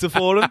have voted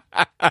for him.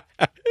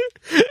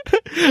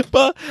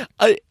 But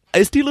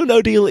is Deal or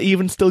No Deal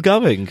even still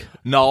going?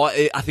 No,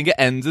 I think it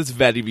ended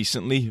very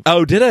recently.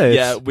 Oh, did it?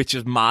 Yeah, which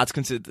is mad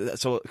considered.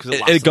 So because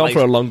it had gone for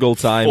a long old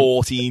time,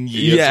 14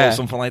 years or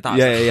something like that.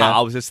 Yeah.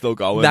 How is it still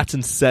going? That's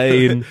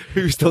insane.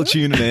 Who's still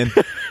tuning in?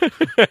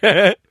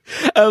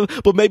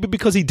 But maybe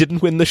because he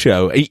didn't win the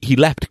show, he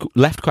left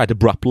quite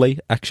abruptly.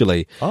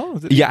 Actually,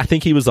 yeah, I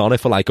think he was on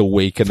it for like a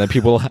week, and then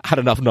people had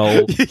enough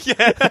Noel.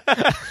 Yeah,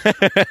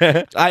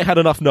 I had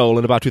enough Noel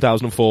in about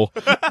 2004,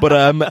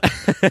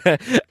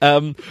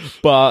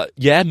 but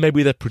yeah,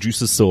 maybe the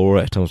producers saw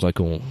it. I was like,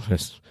 oh,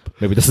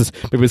 maybe this is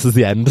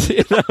the end.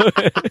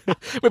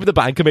 Maybe the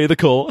banker made the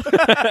call.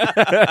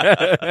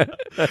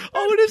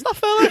 Oh, it is that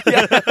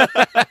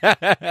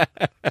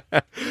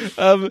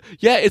fella.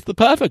 Yeah, it's the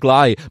perfect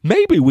lie.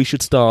 Maybe we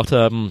should start.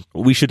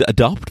 We should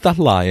adopt that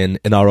lie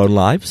in our own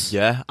lives.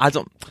 Yeah, I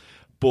don't.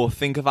 But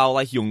think of how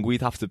young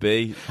we'd have to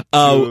be.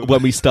 Oh,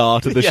 when we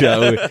started the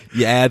show.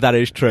 Yeah, that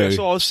is true. Yeah,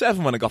 so I was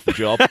 7 when I got the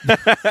job.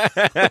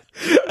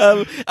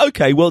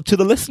 Okay, well, to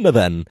the listener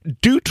then,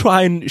 do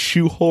try and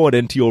shoehorn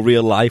into your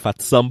real life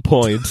at some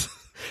point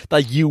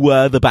that you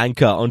were the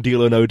banker on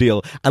Deal or No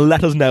Deal, and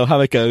let us know how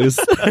it goes.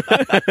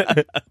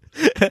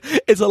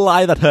 It's a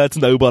lie that hurts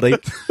nobody.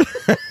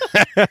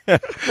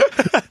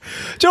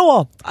 Do you know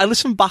what? I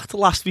listened back to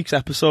last week's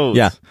episode.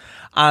 Yeah.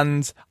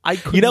 And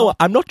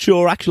I'm not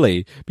sure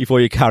actually, before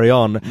you carry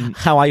on,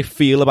 how I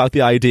feel about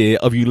the idea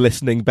of you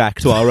listening back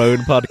to our own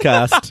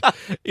podcast.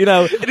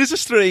 It is a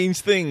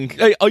strange thing.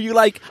 Are you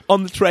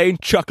on the train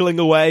chuckling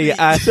away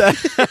at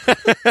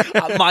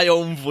my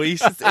own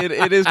voice?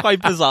 It is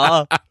quite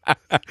bizarre.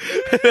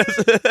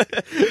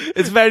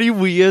 It's very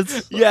weird.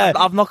 Yeah.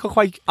 I've not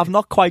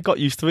quite got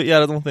used to it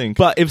yet, I don't think.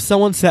 But if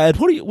someone said,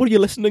 what are you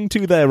listening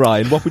to there,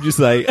 Ryan? What would you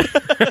say?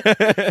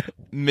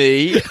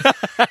 Me.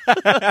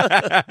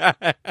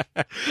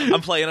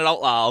 I'm playing it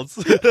out loud.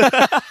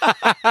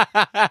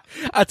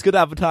 That's good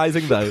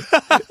advertising, though.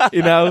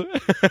 You know,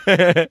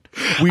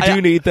 we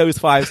do need those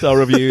 5-star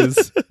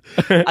reviews.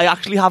 I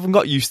actually haven't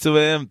got used to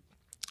it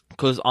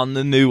because on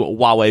the new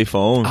Huawei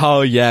phone,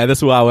 Oh yeah,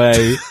 this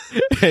Huawei.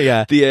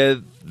 Yeah.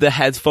 the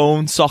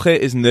headphone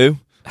socket is new.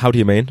 How do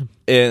you mean?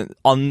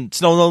 On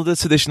the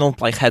traditional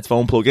like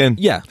headphone plug-in.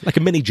 Yeah, like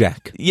a mini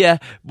jack. Yeah,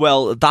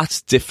 well,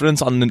 that's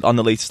different on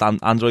the latest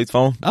Android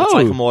phone. It's Oh.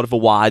 like more of a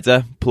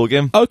wider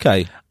plug-in.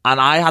 Okay. And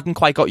I hadn't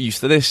quite got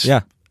used to this.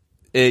 Yeah.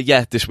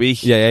 This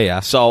week. Yeah.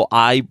 So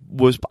I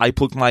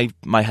plugged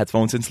my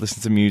headphones in to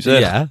listen to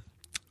music. Yeah.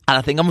 And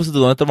I think I must have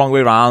done it the wrong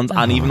way around.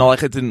 And even though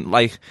like it didn't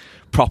like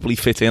properly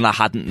fit in, I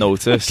hadn't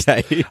noticed.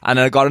 Okay. And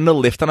then I got in the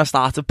lift and I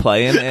started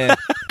playing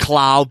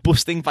Cloud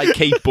Busting by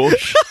Kate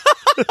Bush.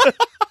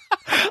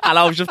 And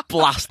I was just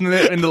blasting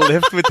it in the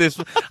lift with this.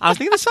 I was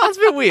thinking, this sounds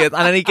a bit weird.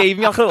 And then he gave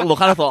me like a little look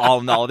and I thought,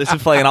 oh no, this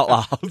is playing out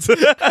loud.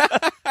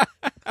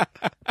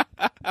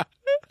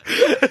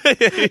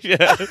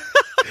 Yeah.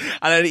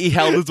 And then he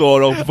held the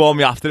door open for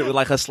me after it with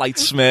like a slight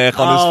smirk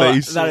on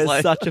his face. That is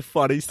like, such a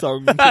funny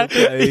song to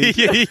play.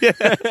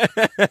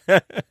 yeah.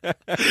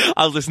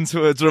 I was listening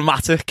to a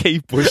dramatic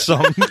Kate Bush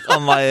song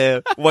on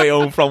my way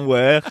home from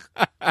work.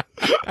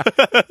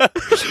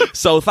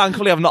 So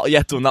thankfully I've not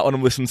yet done that when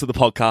I'm listening to the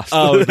podcast.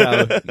 Oh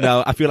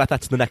no, I feel like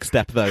that's the next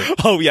step though.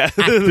 Oh yeah.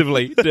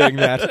 Actively doing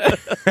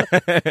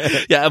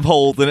that. Yeah, I'm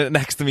holding it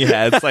next to my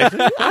head. It's like,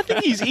 I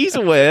think he's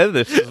aware of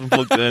this. I'm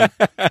plugged in.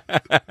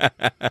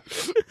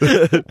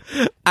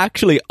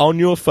 Actually, on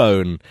your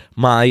phone,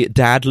 my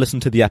dad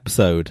listened to the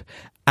episode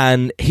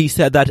and he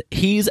said that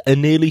he's a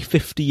nearly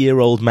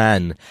 50-year-old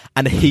man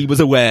and he was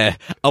aware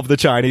of the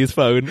Chinese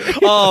phone.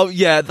 Oh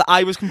yeah,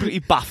 I was completely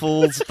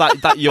baffled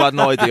that you had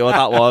no idea what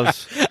that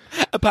was.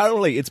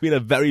 Apparently, it's been a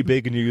very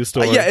big news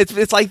story. Yeah,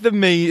 it's like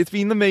it's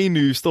been the main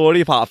news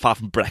story apart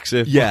from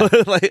Brexit.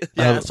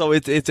 Yeah. So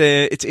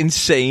it's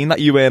insane that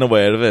you weren't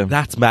aware of it.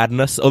 That's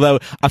madness. Although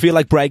I feel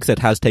like Brexit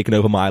has taken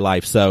over my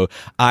life, so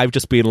I've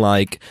just been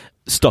like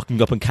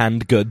stocking up on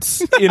canned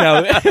goods. You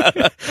know,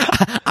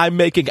 I'm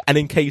making an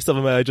in case of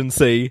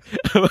emergency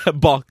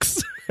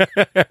box.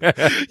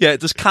 Yeah,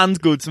 there's canned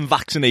goods and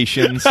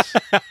vaccinations.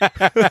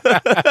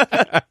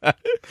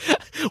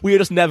 We're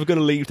just never going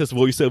to leave this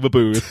voiceover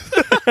booth.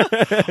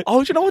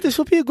 Oh, do you know what? This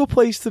would be a good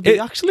place to be,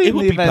 actually, it in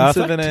would the be event of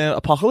perfect. an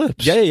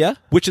apocalypse. Yeah.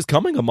 Which is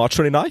coming on March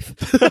 29th.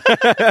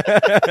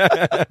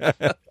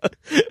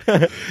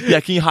 Yeah,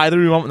 can you hire the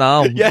room out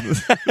now? Yeah.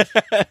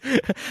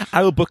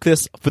 I will book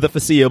this for the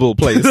foreseeable,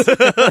 please.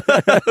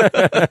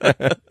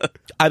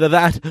 Either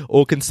that,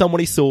 or can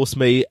somebody source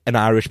me an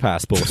Irish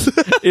passport?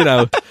 You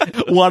know,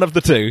 one of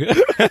the two.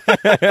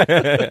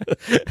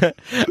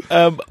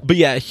 But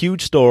yeah, a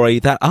huge story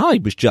that I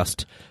was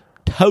just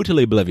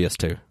totally oblivious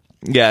to.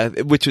 Yeah,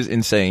 which was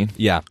insane.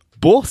 Yeah.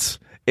 But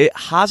it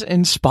has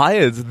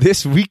inspired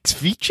this week's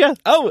feature.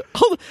 Oh,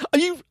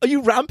 are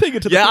you ramping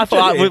into the Yeah, I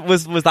feature thought here?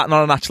 was that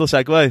not a natural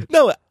segue?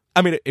 No,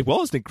 I mean, it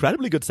was an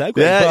incredibly good segue.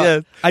 Yeah, but yeah.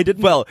 I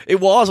didn't. Well,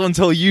 it was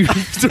until you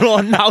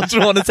drawn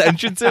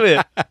attention to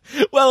it.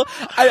 Well,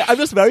 I'm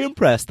just very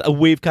impressed that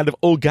we've kind of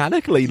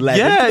organically led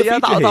into the feature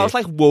that here. was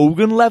like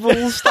Wogan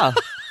level stuff.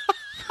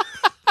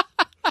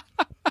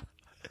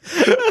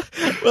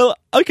 Well,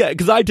 okay,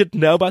 because I didn't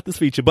know about this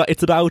feature, but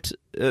it's about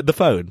the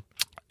phone.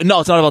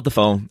 No, it's not about the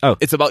phone. Oh.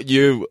 It's about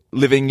you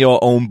living your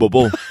own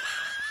bubble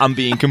and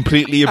being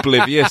completely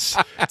oblivious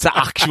to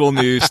actual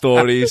news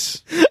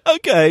stories.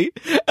 Okay.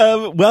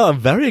 Well, I'm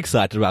very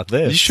excited about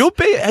this. You should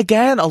be.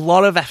 Again, a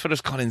lot of effort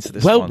has gone into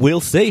this Well, one. we'll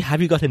see.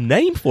 Have you got a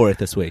name for it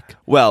this week?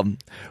 Well,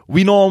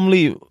 we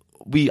normally...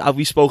 Have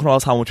we spoken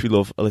about how much we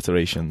love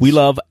alliterations? We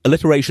love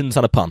alliterations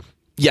and a pun.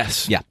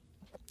 Yes. Yeah.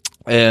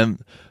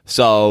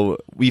 So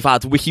we've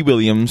had Wiki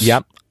Williams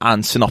Yep.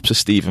 and Synopsis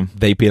Stephen.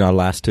 They've been our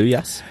last two,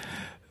 yes.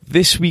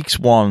 This week's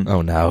one,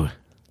 Oh, no.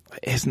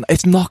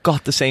 it's not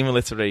got the same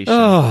alliteration.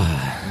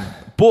 Oh,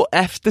 But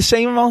the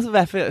same amount of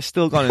effort has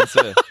still gone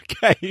into it.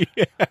 okay.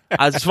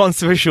 I just want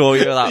to assure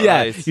you of that, Yeah,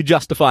 right? you're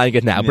justifying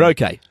it now, but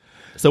okay.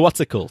 So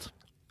what's it called?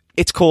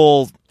 It's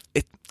called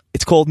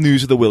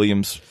News of the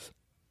Williams.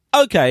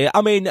 Okay,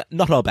 I mean,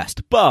 not our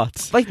best,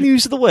 but... Like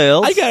News of the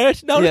World. I get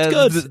it. No, it's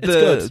good. The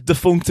It's good.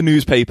 defunct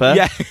newspaper.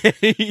 Yeah,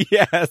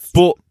 yes.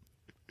 But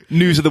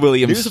News of the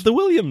Williams. News of the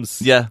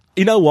Williams. Yeah.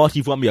 You know what?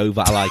 You've won me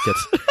over. I like it.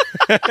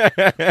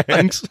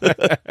 Thanks.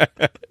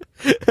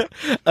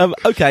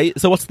 Okay,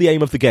 so what's the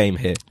aim of the game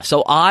here?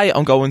 So I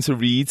am going to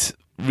read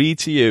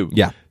to you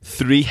Yeah.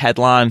 3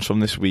 headlines from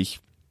this week.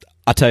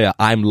 I tell you,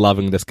 I'm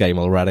loving this game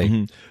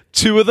already.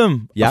 2 of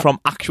them Yep. are from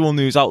actual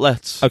news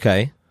outlets.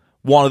 Okay.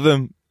 One of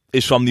them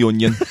is from The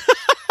Onion.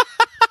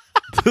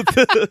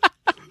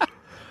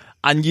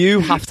 And you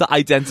have to Should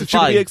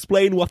identify. we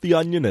explain what The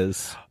Onion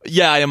is?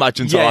 Yeah, I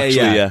imagine so,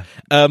 actually, yeah.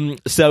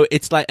 So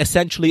it's like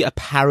essentially a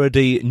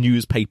parody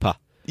newspaper.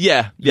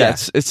 Yeah. Yeah.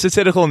 It's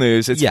satirical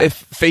news. It's Yeah.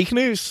 fake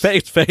news.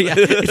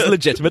 It's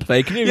legitimate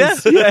fake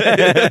news. Yeah.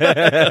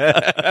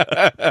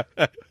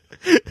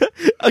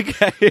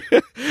 Okay.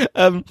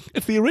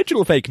 It's the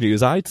original fake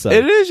news, I'd say.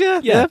 It is,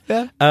 yeah.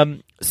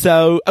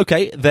 So,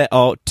 okay, there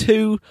are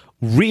 2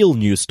 real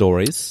news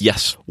stories.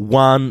 Yes.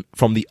 One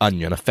from The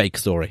Onion, a fake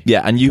story.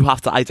 Yeah, and you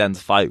have to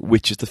identify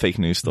which is the fake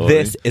news story.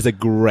 This is a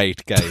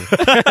great game.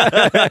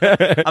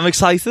 I'm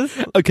excited.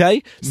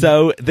 Okay,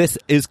 so this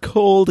is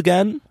called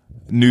again?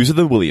 News of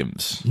the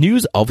Williams.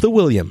 News of the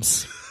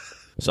Williams.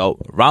 So,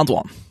 round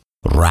 1.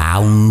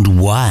 Round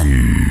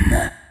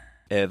 1.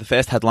 The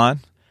first headline.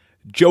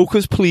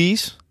 Jokers,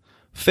 please.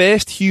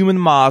 First human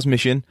Mars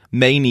mission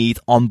may need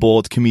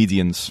onboard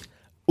comedians.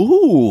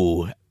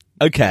 Ooh,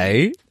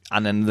 okay.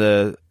 And then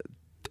the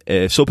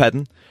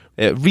subheading.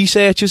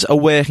 Researchers are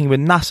working with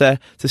NASA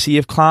to see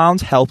if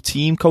clowns help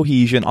team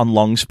cohesion on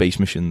long space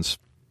missions.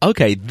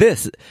 Okay,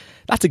 that's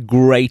a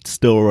great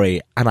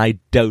story, and I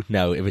don't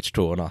know if it's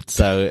true or not.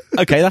 So,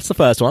 okay, that's the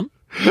first one.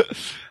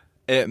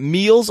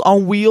 Meals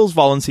on Wheels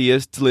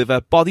volunteers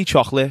deliver body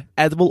chocolate,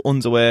 edible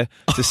underwear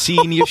to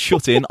seniors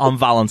shut in on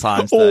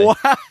Valentine's Day.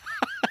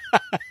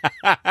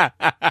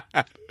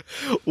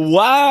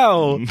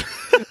 Wow.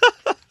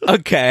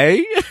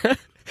 Okay.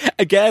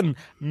 Again,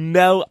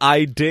 no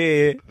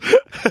idea.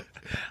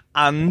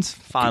 And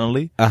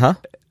finally,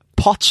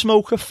 pot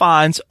smoker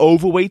finds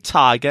overweight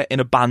tiger in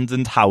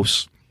abandoned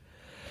house.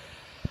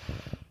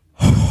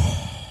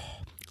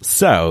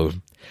 So,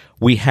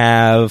 we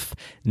have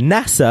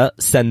NASA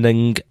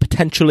sending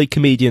potentially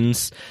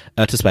comedians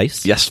to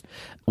space. Yes.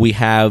 We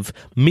have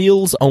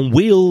Meals on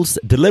Wheels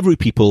delivery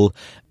people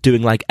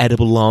doing like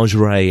edible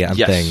lingerie and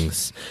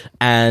things.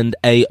 And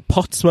a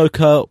pot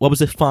smoker, what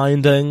was it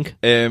finding?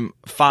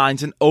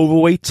 Finds an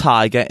overweight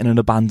tiger in an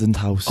abandoned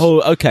house.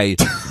 Oh, okay.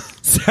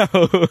 So,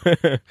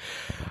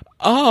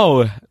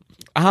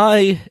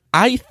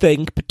 I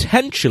think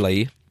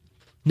potentially,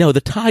 no,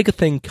 the tiger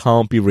thing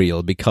can't be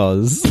real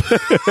because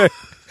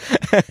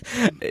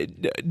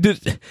there's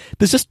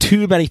just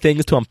too many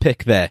things to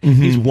unpick there.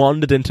 He's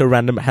wandered into a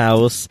random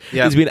house.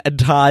 Yeah. There's been a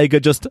tiger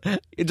just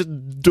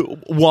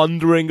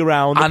wandering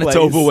around the and place.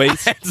 it's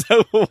overweight. It's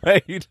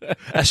overweight.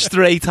 A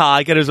stray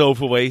tiger is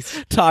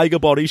overweight. Tiger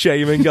body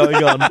shaming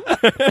going on.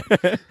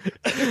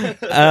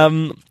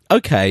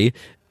 Okay.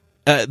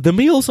 The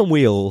Meals on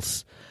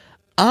Wheels.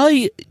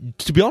 I,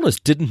 to be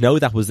honest, didn't know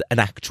that was an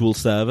actual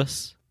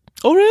service.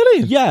 Oh,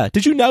 really? Yeah.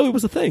 Did you know it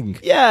was a thing?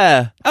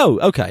 Yeah. Oh,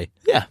 okay.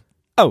 Yeah.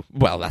 Oh,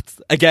 well, that's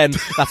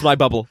my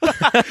bubble.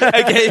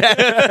 Okay,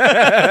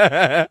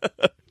 yeah.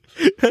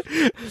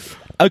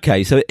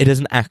 Okay, so it is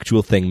an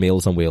actual thing,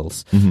 Meals on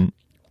Wheels.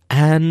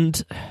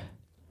 And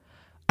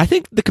I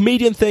think the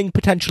comedian thing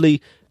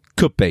potentially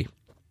could be.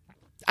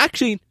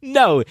 Actually,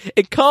 no,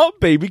 it can't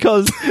be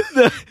because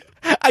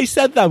I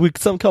said that with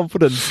some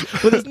confidence,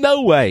 but there's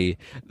no way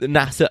that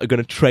NASA are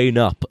going to train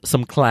up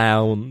some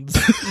clowns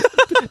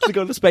to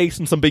go to space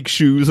in some big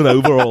shoes and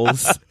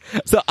overalls.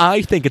 So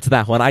I think it's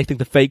that one. I think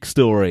the fake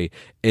story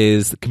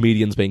is the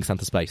comedians being sent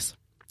to space.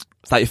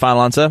 Is that your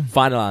final answer?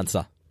 Final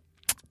answer.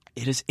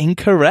 It is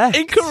incorrect.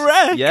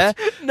 Incorrect? Yeah.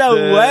 No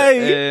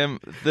way.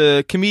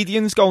 The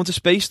comedians going to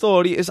space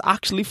story is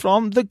actually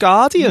from The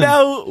Guardian.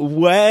 No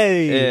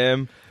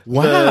way.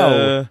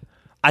 Wow.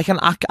 I can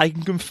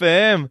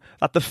confirm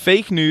that the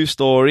fake news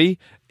story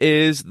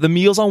is the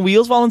Meals on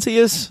Wheels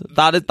volunteers.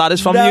 That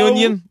is from The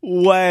Onion.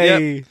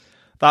 Way. Yep.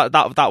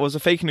 That was a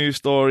fake news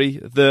story.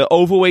 The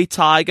overweight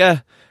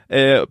tiger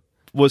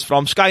was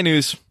from Sky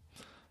News.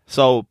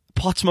 So,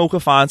 pot smoker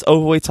finds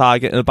overweight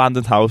tiger in an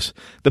abandoned house.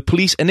 The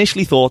police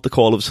initially thought the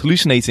caller was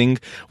hallucinating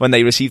when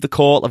they received the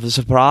call of a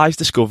surprise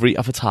discovery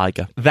of a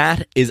tiger.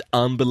 That is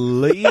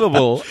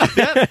unbelievable.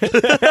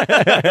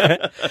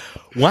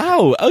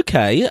 Wow,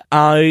 okay.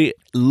 I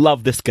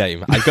love this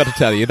game. I've got to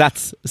tell you,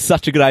 that's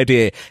such a good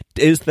idea.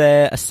 Is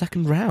there a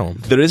second round?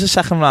 There is a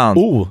second round.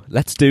 Ooh,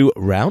 let's do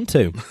round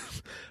 2.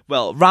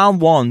 Well,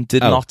 round 1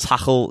 did not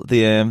tackle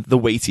the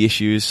weighty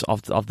issues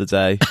of the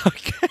day.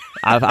 Okay.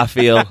 I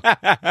feel.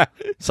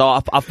 So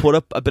I've put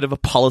up a bit of a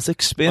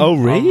politics spin. Oh,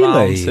 really? On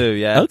round 2,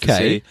 yeah. Okay. To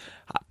see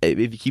if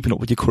you're keeping up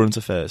with your current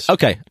affairs.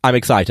 Okay, I'm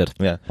excited.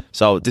 Yeah.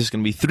 So this is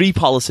going to be 3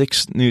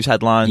 politics news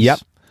headlines. Yep.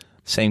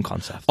 Same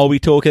concept. Are we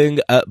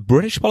talking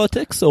British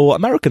politics or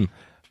American?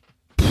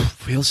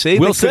 We'll see.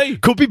 We'll see.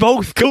 Could be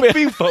both. Could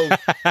be both.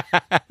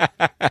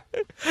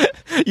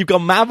 You've got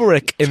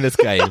Maverick in this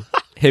game.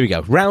 Here we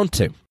go. Round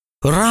 2.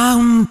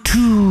 Round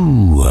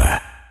 2.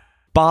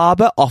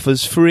 Barber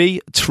offers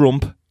free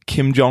Trump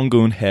Kim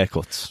Jong-un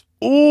haircuts.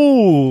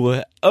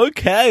 Ooh,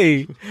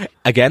 okay.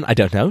 Again, I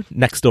don't know.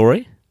 Next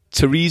story.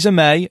 Theresa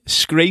May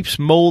scrapes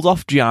mould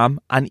off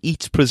jam and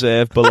eats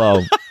preserve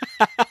below.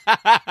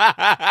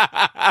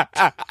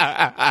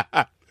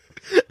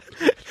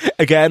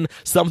 Again,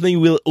 something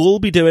we'll all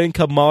be doing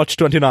come March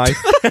 29th.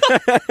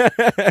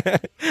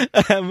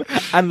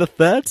 And the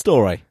third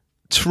story.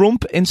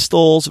 Trump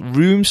installs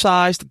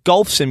room-sized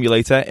golf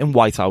simulator in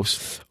White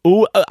House.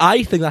 Oh,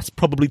 I think that's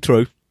probably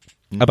true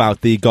about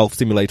the golf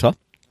simulator.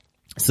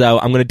 So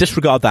I'm going to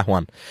disregard that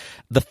one.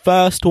 The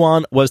first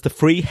one was the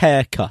free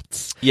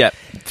haircuts. Yeah,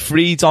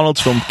 free Donald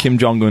Trump Kim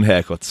Jong-un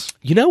haircuts.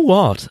 You know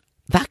what?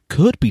 That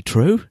could be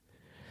true.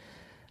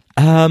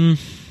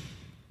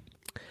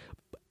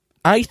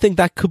 I think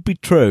that could be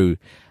true,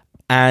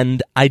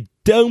 and I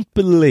don't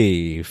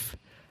believe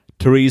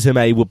Theresa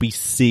May will be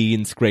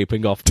seen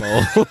scraping off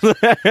mold.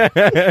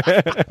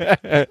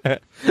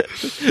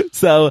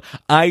 So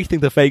I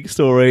think the fake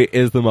story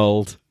is the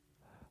mold.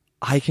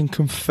 I can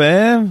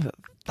confirm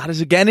that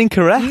is again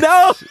incorrect.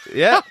 No!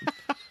 Yeah.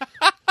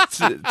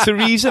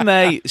 Theresa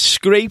May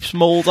scrapes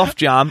mould off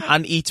jam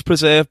and eats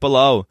preserve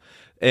below.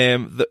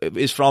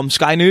 Is from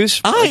Sky News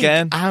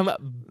again. I'm To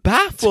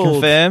baffled.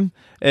 confirm,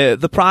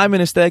 the Prime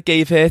Minister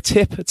gave her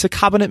tip to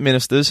cabinet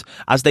ministers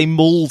as they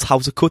mulled how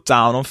to cut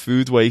down on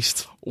food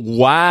waste.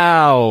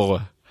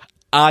 Wow.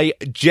 I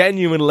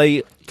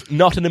genuinely,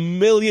 not in a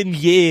million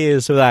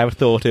years would I have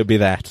thought it would be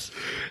that.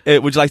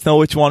 Would you like to know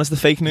which one is the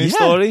fake news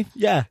story?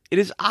 Yeah. It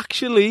is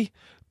actually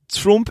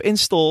Trump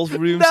installs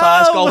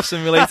room-sized golf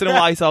simulator in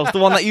White House. The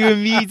one that you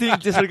immediately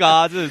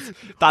disregarded.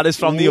 That is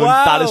from the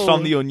that is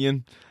from the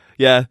Onion.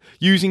 Yeah,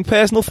 using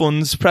personal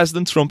funds,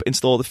 President Trump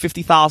installed a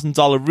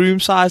 $50,000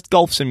 room-sized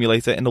golf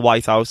simulator in the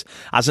White House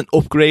as an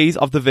upgrade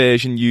of the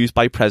version used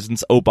by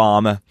President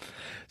Obama.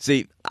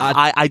 See,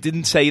 I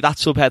didn't say that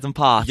subhead and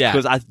part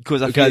because I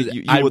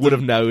would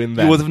have known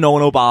that. You would have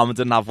known Obama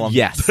didn't have one.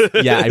 Yes,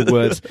 yeah, I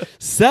would.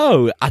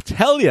 So I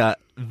tell you,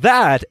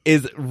 that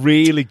is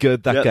really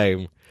good. That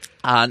game.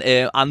 And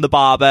the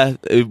barber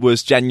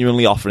was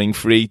genuinely offering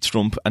free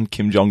Trump and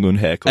Kim Jong-un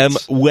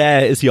haircuts.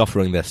 Where is he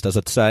offering this? Does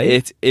it say?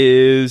 It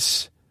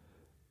is...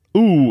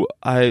 Ooh,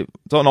 I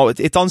don't know.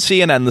 It's on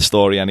CNN, the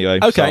story, anyway.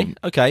 Okay.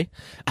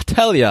 I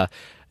tell you,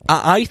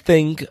 I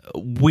think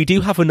we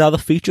do have another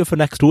feature for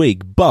next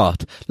week,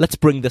 but let's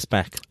bring this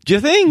back. Do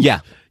you think? Yeah.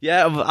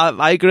 Yeah,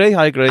 I agree.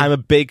 I'm a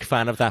big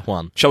fan of that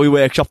one. Shall we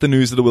workshop the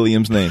news of the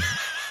Williams name?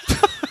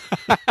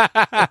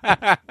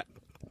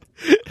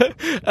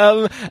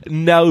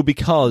 No,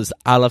 because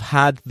I'll have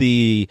had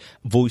the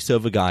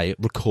voiceover guy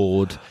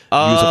record use of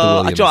the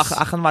Williams. Joe,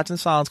 I can imagine it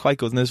sounds quite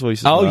good in his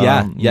voice. Oh,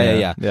 well.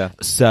 yeah.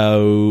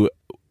 So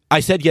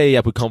I said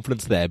yeah with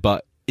confidence there,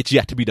 but it's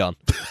yet to be done.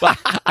 But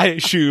I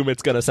assume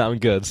it's going to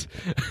sound good.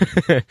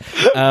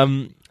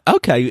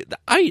 Okay,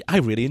 I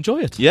really enjoy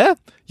it. Yeah,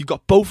 you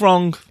got both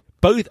wrong.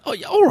 Both? Oh,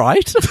 yeah, all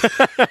right.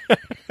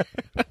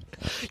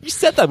 You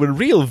said that with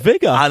real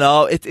vigour. I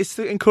know. It's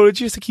to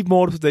encourage you to keep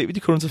more up to date with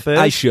your current affairs.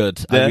 I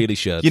should. Yeah. I really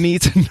should. You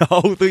need to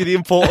know the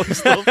important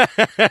stuff.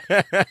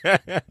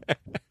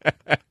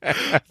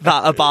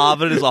 That a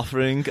barber is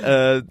offering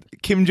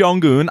Kim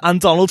Jong-un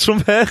and Donald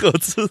Trump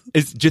haircuts.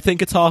 Do you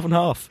think it's half and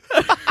half?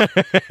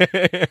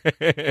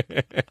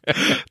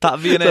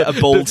 That'd be a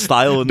bold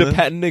style, wouldn't it?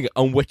 Depending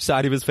on which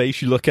side of his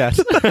face you look at.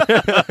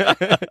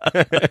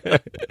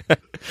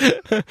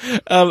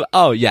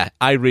 Oh, yeah.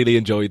 I really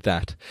enjoyed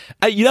that.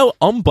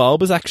 On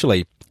barbers,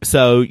 actually.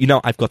 So,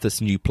 I've got this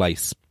new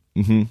place.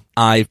 Mm-hmm.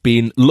 I've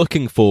been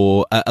looking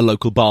for a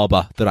local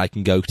barber that I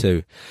can go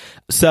to.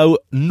 So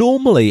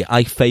normally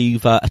I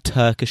favour a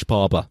Turkish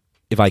barber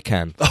if I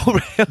can. Oh,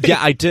 really? Yeah,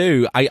 I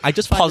do. I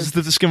just find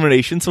positive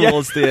discrimination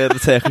towards the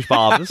Turkish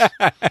barbers.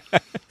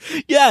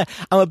 Yeah,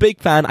 I'm a big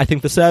fan. I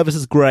think the service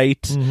is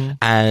great,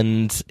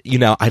 and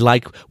I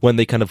like when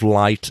they kind of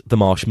light the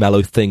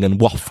marshmallow thing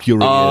and waft your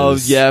ears. Oh,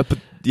 yeah, but.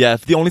 Yeah,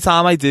 the only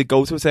time I did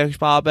go to a Turkish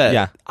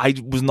barber, I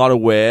was not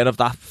aware of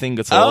that thing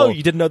at all. Oh,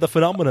 you didn't know the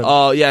phenomenon?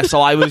 Oh, yeah,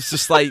 so I was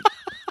just like...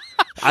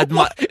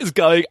 What is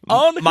going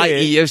on My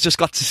here? ears just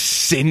got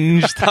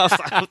singed. I was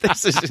like,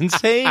 this is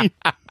insane.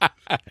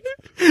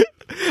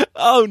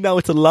 Oh, no,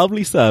 it's a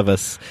lovely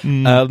service.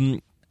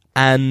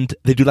 And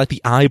they do like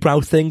the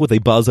eyebrow thing where they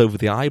buzz over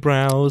the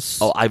eyebrows.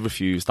 Oh, I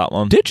refused that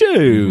one. Did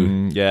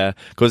you? Yeah,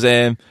 because...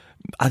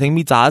 I think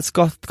my dad's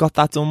got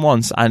that done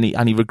once, and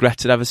he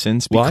regrets it ever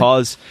since. Why?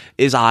 Because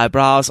his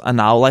eyebrows are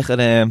now like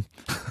a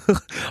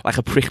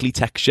prickly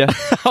texture.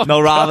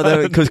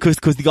 Rather than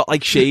because they got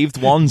like shaved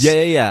once.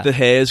 Yeah. The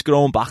hair's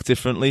grown back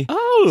differently.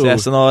 Oh,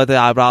 so no, the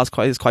eyebrows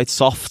is quite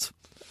soft.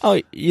 Oh,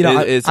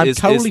 I'm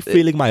totally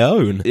feeling my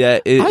own.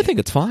 Yeah, I think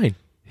it's fine.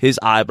 His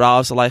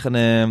eyebrows are like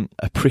a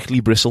prickly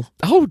bristle.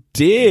 Oh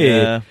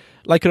dear. Yeah.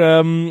 Like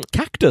a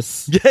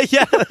cactus.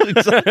 Yeah,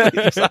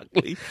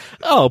 exactly.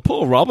 Oh,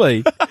 poor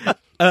Robbie.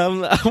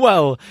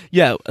 Well,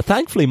 yeah,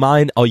 thankfully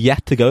mine are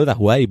yet to go that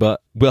way,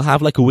 but we'll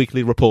have like a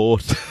weekly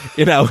report,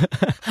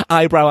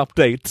 eyebrow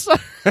updates.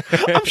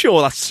 I'm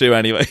sure that's true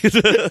anyway.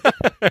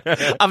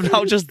 I've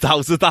now just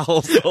doubted that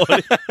whole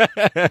story.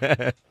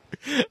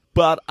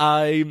 But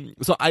I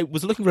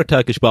was looking for a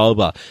Turkish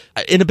barber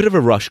in a bit of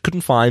a rush, couldn't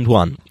find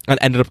one, and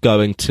ended up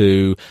going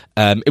to,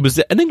 it was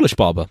an English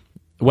barber,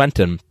 went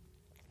in.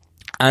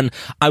 And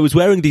I was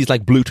wearing these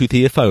like Bluetooth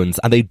earphones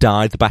and they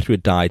died, the battery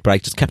had died, but I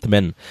just kept them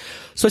in.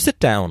 So I sit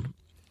down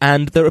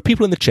and there are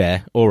people in the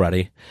chair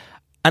already.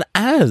 And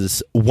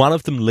as one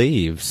of them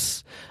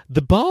leaves,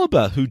 the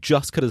barber who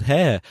just cut his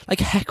hair, like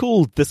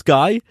heckled this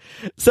guy.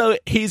 So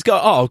he's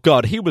got, oh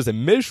God, he was a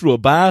miserable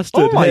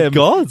bastard. Oh my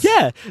God.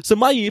 Yeah. So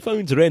my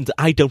earphones are in,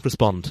 I don't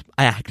respond.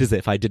 I act as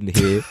if I didn't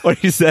hear what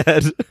he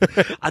said.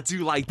 I do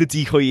like the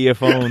decoy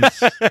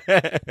earphones.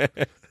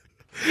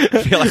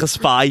 feel like a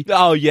spy.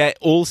 Oh yeah.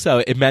 Also,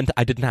 it meant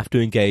I didn't have to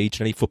engage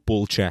in any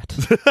football chat.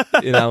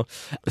 You know.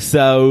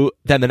 So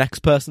then the next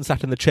person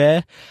sat in the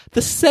chair.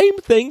 The same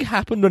thing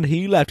happened when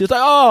he left. It's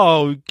like,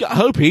 oh, I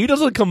hope he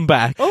doesn't come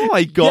back. Oh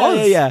my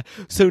God. Yeah.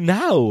 So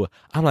now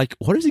I'm like,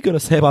 what is he going to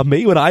say about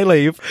me when I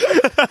leave?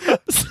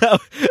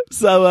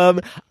 So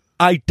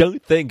I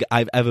don't think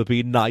I've ever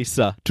been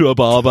nicer to a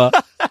barber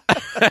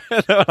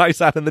when I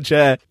sat in the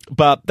chair.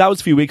 But that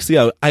was a few weeks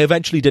ago. I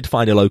eventually did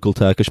find a local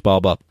Turkish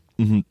barber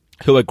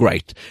who are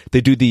great. They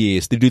do the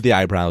ears, they do the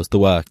eyebrows, the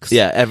works.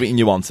 Yeah, everything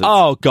you wanted.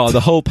 Oh, God, the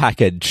whole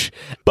package.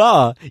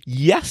 But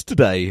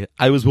yesterday,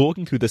 I was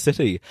walking through the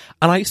city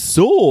and I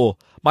saw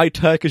my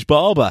Turkish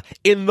barber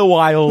in the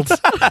wild.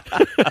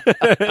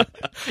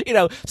 You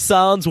know,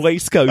 sans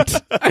waistcoat.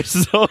 I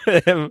saw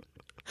him.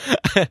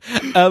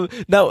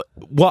 Now,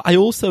 what I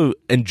also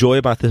enjoy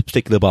about this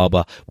particular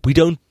barber, we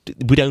don't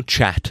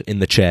chat in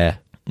the chair.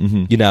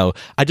 You know,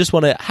 I just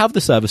want to have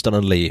the service done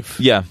and leave.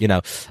 Yeah. You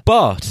know,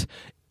 but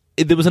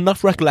there was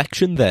enough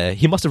recollection there.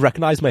 He must have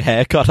recognised my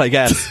haircut, I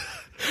guess.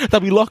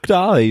 That we locked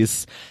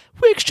eyes.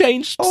 We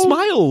exchanged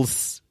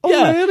smiles. Oh,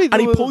 yeah. really?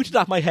 And he pointed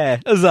at my hair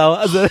as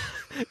well.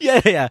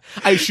 Yeah.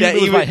 I assume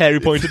it was my hair he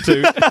pointed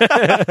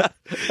to.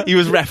 He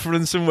was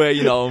referencing where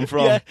you know him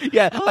from.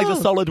 Yeah, like the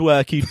solid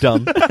work he'd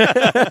done.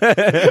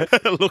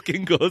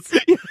 Looking good.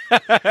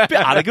 Bit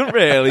arrogant,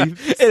 really.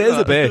 It is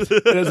a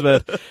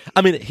bit.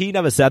 I mean, he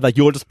never said that.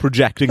 You're just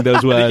projecting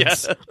those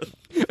words.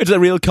 It's a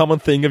real common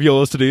thing of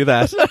yours to do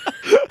that.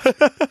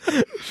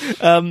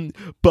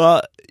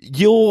 But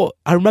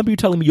I remember you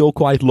telling me you're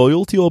quite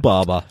loyal to your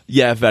barber.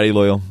 Yeah, very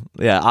loyal.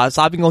 Yeah,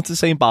 I've been going to the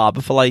same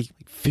barber for like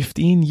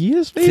 15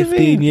 years, maybe.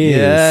 15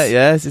 years.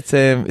 Yeah. It's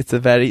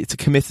a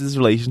committed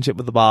relationship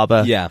with the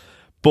barber. Yeah.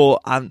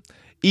 But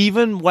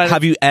even when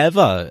Have you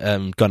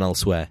ever gone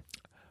elsewhere?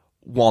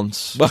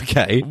 once.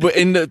 Okay. But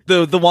in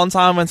the one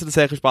time I went to the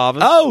Turkish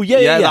barbers. Oh,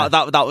 yeah.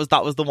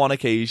 That was the one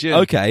occasion.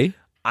 Okay.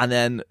 And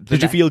then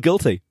Did you feel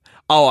guilty?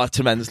 Oh, I'm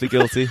tremendously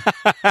guilty.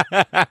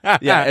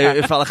 Yeah,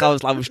 it felt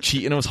like I was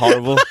cheating. It was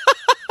horrible.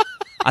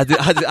 I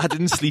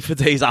didn't sleep for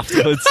days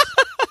afterwards.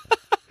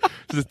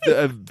 Just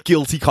a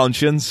guilty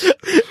conscience.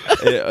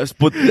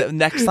 But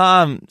next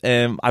time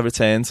I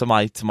returned to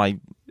my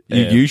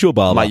usual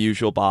barber. My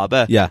usual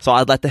barber. Yeah. So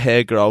I'd let the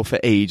hair grow for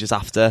ages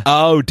after.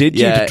 Oh, did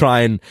you? Yeah. To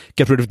try and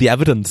get rid of the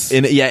evidence?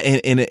 In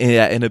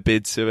a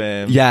bid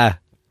to Yeah.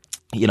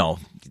 you know,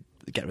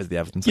 get rid of the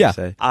evidence. Yeah. I'd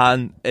say.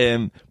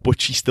 And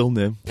but she still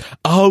knew.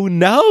 Oh,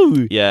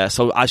 no. Yeah.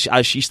 So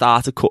as she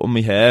started cutting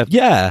my hair,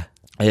 Yeah.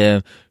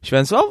 she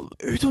went, "Oh,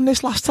 who done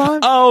this last time?"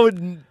 Oh,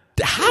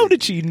 how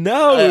did she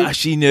know?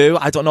 She knew.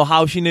 I don't know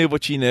how she knew,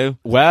 but she knew.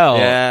 Well.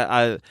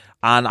 Yeah,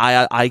 I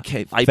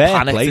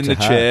panicked play in to the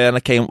her. chair and I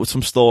came up with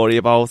some story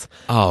about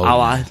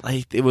how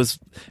it was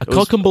A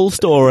cock and bull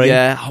story.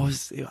 Yeah,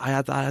 I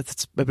had a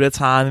bit of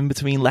time in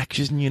between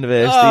lectures in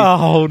university.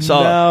 Oh,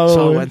 so, no.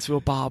 So I went to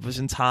a barber's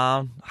in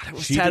town. And it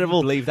was She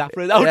terrible. didn't believe that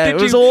for it. Oh, Yeah, did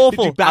it was you,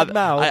 awful. Did you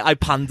badmouth? I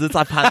pandered.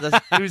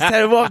 It was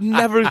terrible. I'm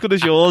never as good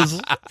as yours.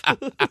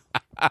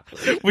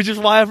 Which is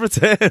why I've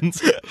returned.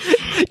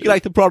 You're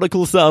like the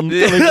prodigal son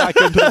coming back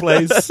into the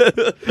place.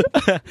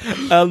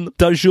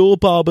 Does your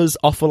barbers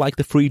offer like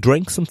the free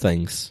drinks and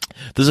things?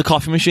 There's a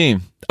coffee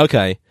machine.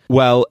 Okay.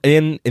 Well,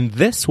 in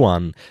this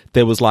one,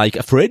 there was like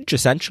a fridge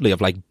essentially of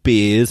like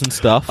beers and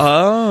stuff.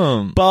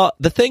 But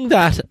the thing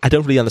that I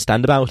don't really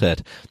understand about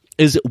it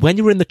is when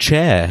you're in the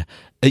chair,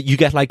 you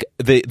get like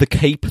the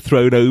cape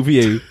thrown over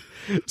you.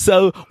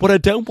 So what I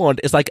don't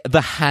want is like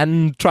the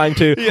hand trying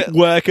to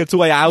work its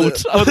way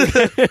out.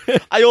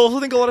 I also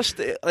think a lot of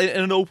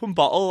in an open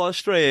bottle, a lot of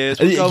strays.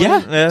 So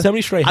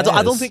many stray hairs.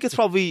 I don't think it's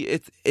probably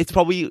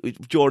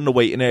during the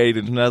waiting area.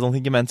 I don't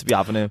think you're meant to be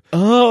having it.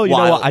 Oh, you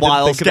know what? I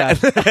didn't think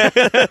of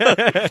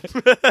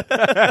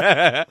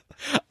that.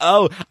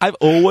 Oh, I've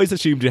always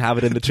assumed you have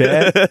it in the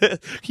chair. Can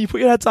you put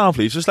your head down,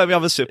 please? Just let me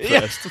have a sip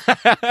first.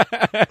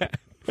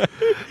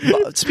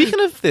 Speaking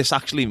of this,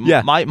 actually,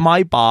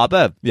 my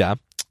barber. Yeah.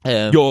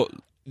 Your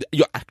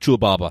actual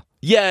barber.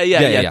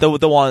 Yeah.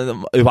 The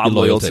one who I'm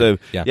loyal to.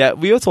 Yeah.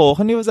 We were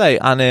talking the other day,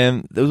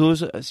 and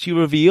she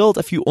revealed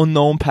a few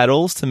unknown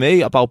perils to me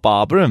about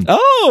barbering.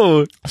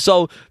 Oh,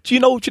 so do you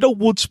know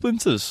wood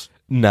splinters?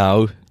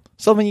 No.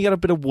 So when you get a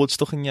bit of wood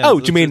stuck in your...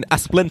 Oh, do you mean a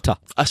splinter?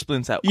 A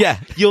splinter.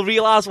 Yeah. You'll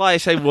realise why I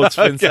say wood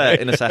splinter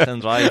in a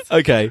second, right?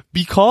 Okay.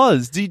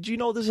 Because, did you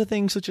know there's a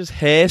thing such as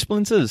hair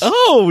splinters?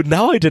 Oh,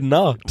 no, I did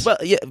not. Well,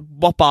 yeah,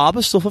 what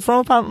barbers suffer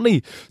from,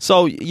 apparently.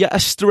 So, yeah, a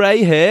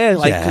stray hair,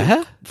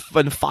 like,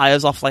 when it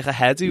fires off like a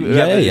head, who's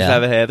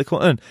ever hair they're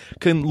cutting,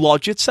 can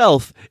lodge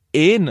itself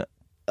in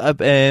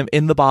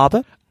the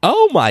barber.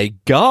 Oh my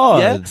God!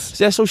 Yeah,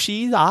 so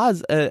she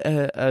has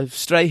a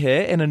stray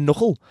hair in a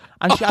knuckle,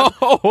 and she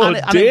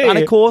and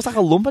it caused like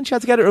a lump, and she had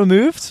to get it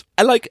removed.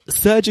 And like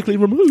surgically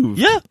removed.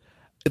 Yeah,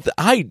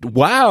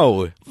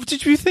 Wow.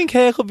 Did you think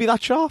hair could be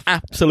that sharp?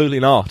 Absolutely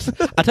not.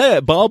 I tell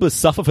you, barbers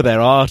suffer for their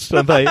art,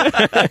 don't they?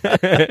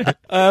 I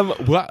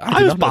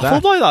was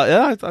baffled by that.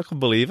 Yeah, I couldn't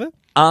believe it.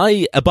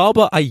 A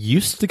barber I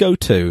used to go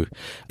to,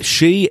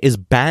 she is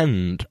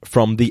banned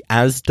from the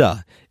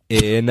Asda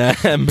in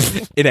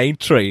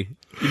Aintree.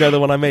 You know the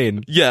one I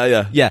mean?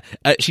 Yeah. Yeah,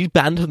 she's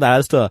banned from the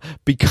Asda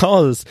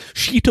because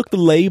she took the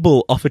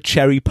label off a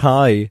cherry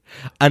pie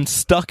and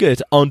stuck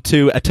it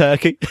onto a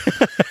turkey.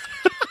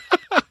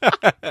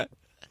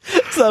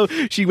 So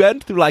she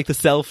went through like the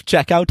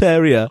self-checkout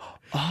area.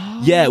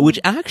 Oh. Yeah, which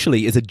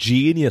actually is a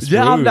genius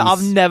ruse.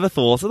 I've never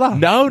thought of that.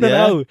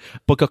 No.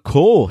 But got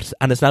caught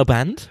and is now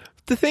banned.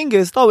 The thing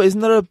is, though, isn't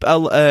there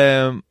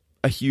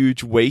a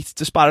huge weight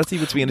disparity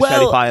between a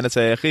cherry pie and a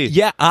turkey?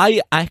 Yeah,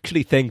 I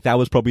actually think that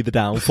was probably the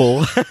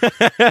downfall.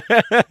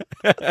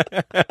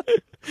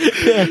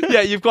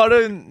 Yeah, you've got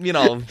to,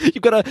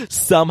 you've got to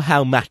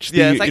somehow match the.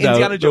 Yeah, it's like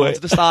Indiana Jones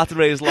at the start of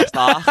Raiders Lost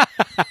Ark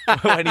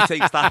when he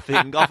takes that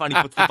thing off and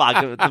he puts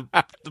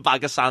the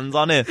bag of sand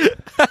on it.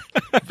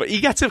 But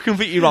he gets it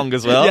completely wrong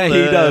as well. Yeah,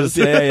 he does.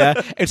 Yeah.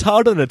 It's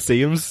harder than it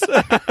seems.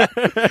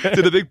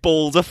 Did a big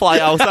boulder fly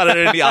out at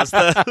it in the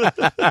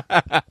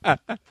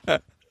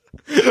Asda?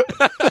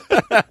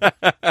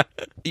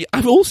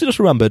 I've also just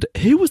remembered,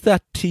 who was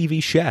that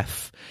TV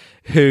chef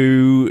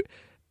who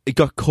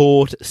got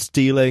caught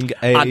stealing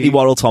Andy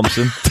Warhol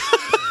Thompson.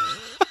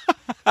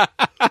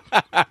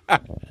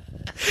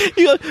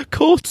 He got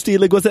caught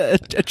stealing, was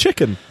it a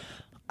chicken?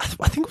 I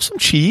think it was some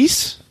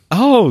cheese.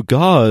 Oh,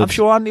 God. I'm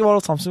sure Andy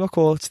Warhol Thompson got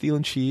caught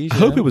stealing cheese. I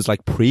hope it was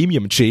like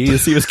premium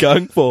cheese he was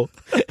going for.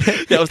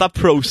 Yeah, it was that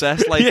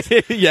processed, like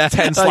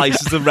 10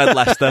 slices of Red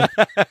Leicester.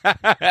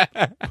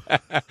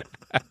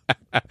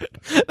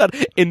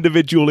 That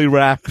individually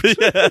wrapped.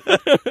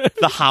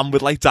 The ham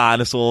with like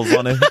dinosaurs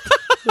on it.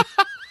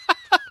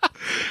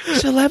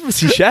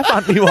 Celebrity chef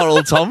Andy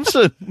Warhol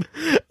Thompson.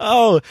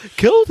 Oh,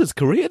 killed his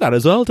career that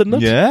as well, didn't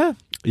it?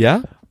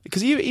 Yeah.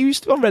 Because he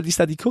used to be on Ready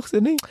Steady Cook,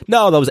 didn't he?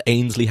 No, that was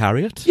Ainsley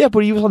Harriott. Yeah,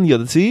 but he was on the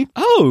other team.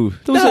 Oh,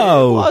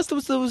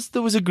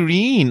 there was a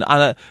green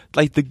and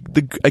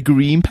a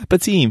green pepper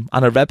team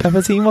and a red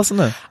pepper team, wasn't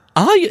there?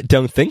 I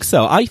don't think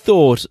so. I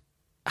thought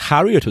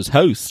Harriott was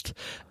host,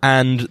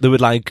 and there were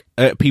like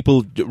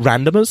people,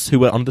 randomers who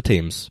were on the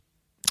teams.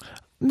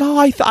 No,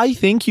 I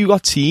think you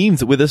got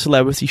teamed with a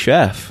celebrity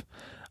chef.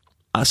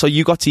 So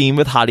you got teamed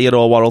with Harriott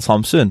or Warhol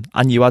Thompson,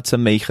 and you had to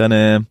make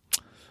an.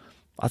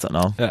 I don't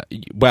know.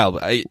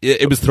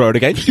 It was thrown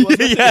against you,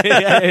 wasn't it?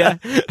 Yeah.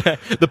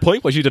 The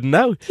point was you didn't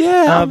know.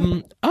 Yeah.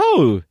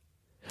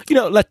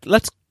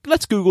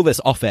 Let's Google this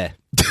off air.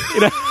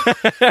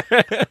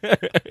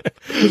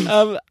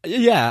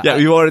 Yeah,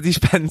 we've already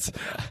spent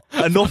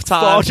enough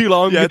time far too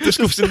long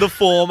discussing the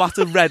format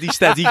of Ready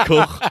Steady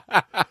Cook.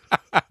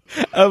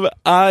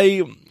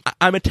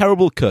 I'm a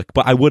terrible cook,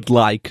 but I would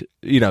like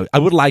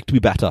to be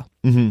better.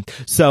 Mm-hmm.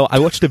 So I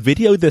watched a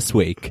video this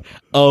week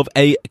of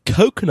a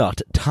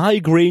coconut Thai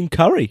green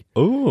curry.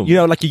 Oh,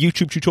 like a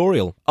YouTube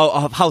tutorial.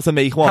 Oh, of how to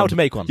make one.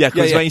 Yeah,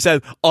 because when you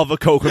said of a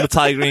coconut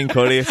Thai green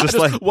curry, it's just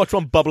like watch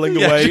one bubbling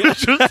away.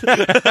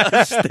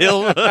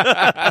 Still.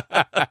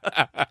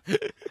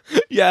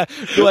 Yeah,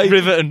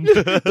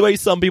 the way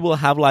some people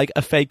have like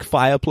a fake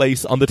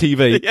fireplace on the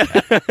TV. Yeah.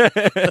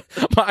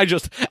 But I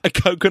just a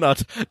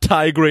coconut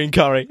Thai green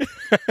curry.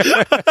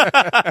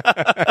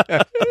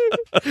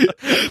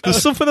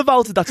 There's something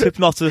about it that's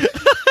hypnotic.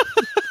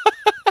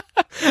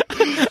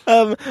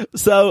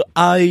 So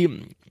I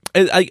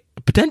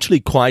potentially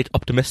quite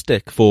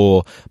optimistic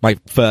for my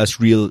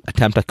first real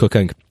attempt at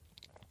cooking.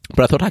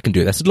 But I thought I can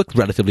do this. It looked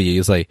relatively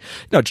easy.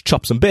 Just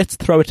chop some bits,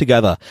 throw it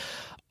together.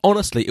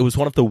 Honestly, it was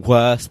one of the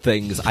worst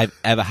things I've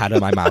ever had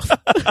in my mouth.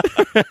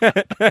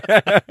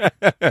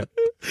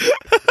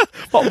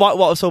 What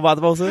was so bad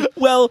about it?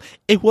 Well,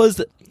 it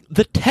was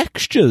the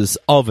textures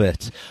of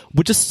it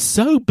were just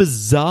so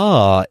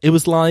bizarre. It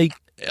was like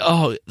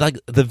the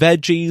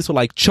veggies were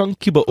like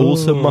chunky but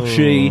also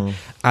mushy,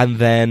 and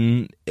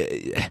then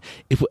I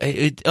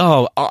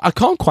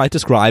can't quite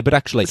describe it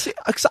actually. See,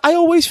 I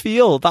always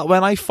feel that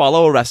when I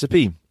follow a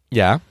recipe,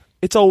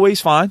 it's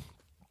always fine.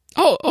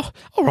 Oh,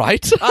 all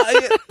right.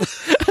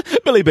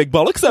 Billy Big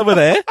Bollocks over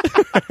there.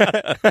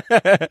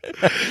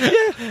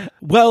 Yeah.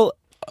 Well,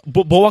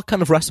 but what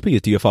kind of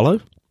recipes do you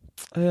follow?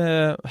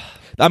 I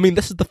mean,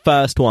 this is the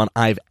first one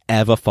I've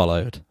ever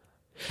followed.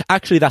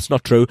 Actually, that's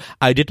not true.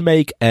 I did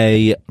make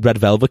a red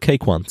velvet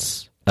cake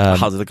once.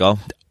 How did it go?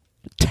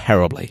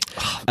 Terribly.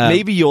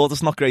 Maybe you're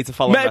just not great to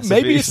follow recipes.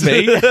 Maybe it's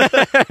me.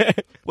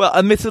 Well,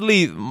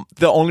 admittedly,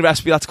 the only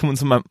recipe that's coming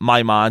to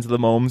my mind at the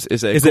moment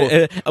is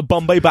a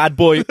Bombay Bad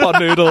Boy pot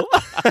noodle.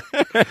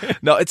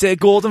 No, it's a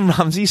Gordon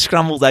Ramsay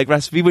scrambled egg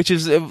recipe, which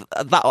is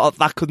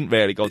that couldn't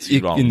really go too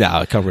wrong.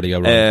 No, it can't really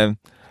go wrong.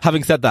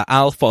 Having said that,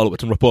 I'll follow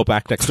it and report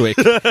back next week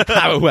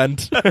how it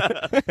went.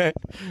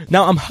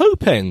 Now, I'm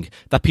hoping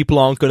that people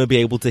aren't going to be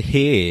able to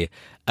hear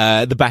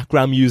the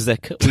background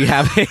music we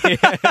have here.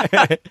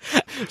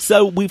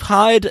 So we've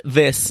hired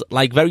this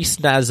like very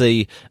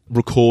snazzy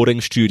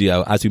recording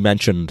studio, as we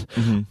mentioned,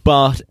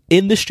 but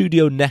in the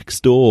studio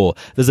next door,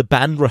 there's a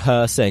band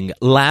rehearsing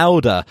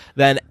louder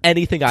than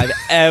anything I've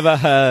ever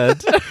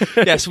heard.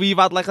 Yes, we've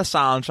had like a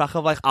soundtrack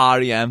of like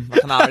REM,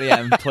 like an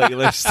REM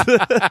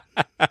playlist.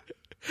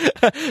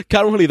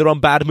 Currently, they're on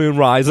Bad Moon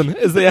Rising.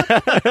 Is there?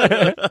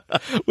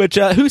 Which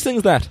who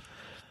sings that?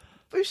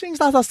 Who sings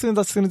that? That's going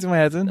to my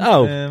head in.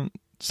 Oh.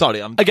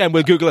 Sorry, I'm... Again,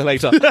 we'll Google it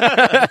later.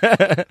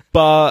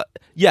 But,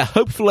 yeah,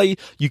 hopefully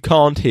you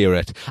can't hear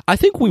it. I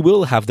think we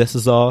will have this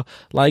as our,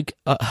 like,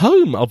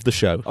 home of the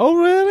show. Oh,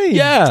 really?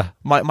 Yeah.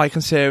 My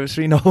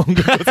conservatory no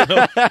longer goes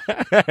up.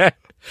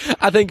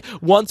 I think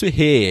once we're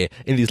here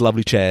in these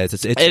lovely chairs,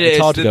 it's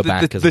hard to go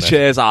back, isn't the it?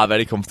 chairs are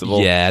very comfortable.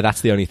 Yeah,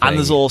 that's the only thing. And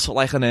there's also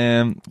like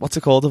an, what's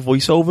it called? A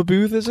voiceover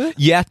booth, is it?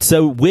 Yeah,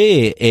 so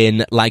we're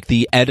in like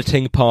the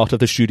editing part of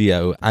the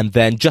studio, and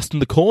then just in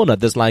the corner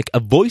there's like a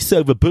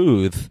voiceover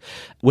booth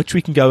which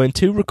we can go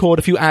into, record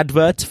a few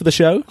adverts for the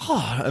show.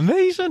 Oh,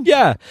 amazing.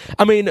 Yeah.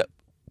 I mean,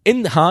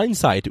 in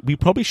hindsight, we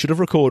probably should have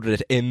recorded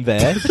it in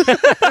there.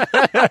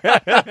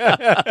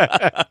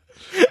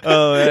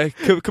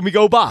 Can we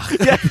go back?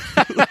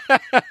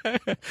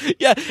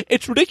 Yeah,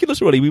 it's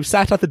ridiculous, really. We've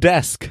sat at the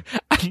desk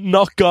and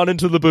not gone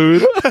into the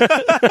booth.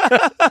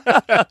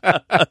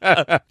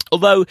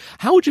 Although,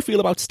 how would you feel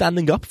about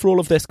standing up for all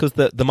of this? Because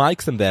the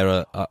mics in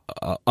there are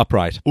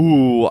upright.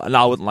 Ooh,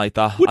 no, I wouldn't like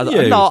that. Wouldn't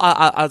you? No,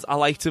 I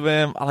like to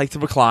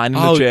recline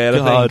in the chair.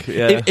 God. I think.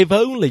 Yeah. If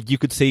only you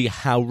could see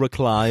how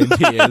reclined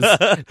he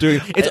is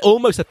doing. It's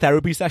almost a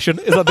therapy session,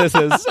 is what this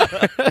is.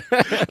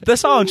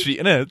 That's how I'm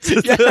treating it.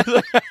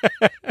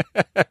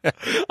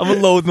 I'm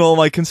unloading all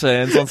my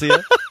concerns onto you.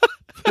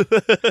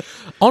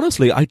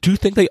 Honestly, I do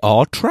think they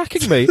are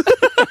tracking me.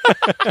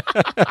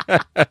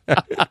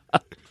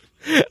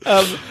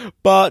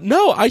 But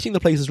no, I think the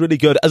place is really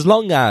good as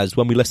long as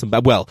when we listen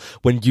back, well,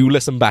 when you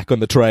listen back on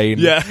the train,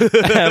 Yeah. you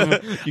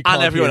And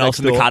can't everyone hear else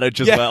in next the door.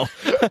 carriage as Yeah. well.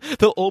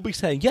 They'll all be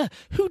saying, yeah,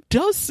 who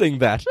does sing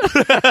that?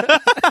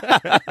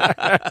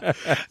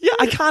 Yeah,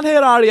 I can't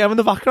hear REM in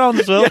the background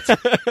as well.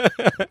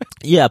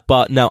 Yeah,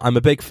 but no, I'm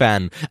a big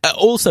fan.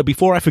 Also,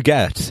 before I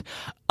forget,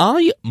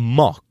 I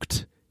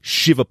mocked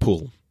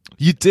Shiverpool.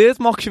 You did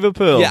mock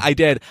Liverpool. Yeah, I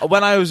did.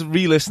 When I was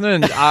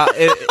re-listening,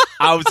 I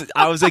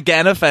was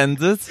again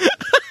offended.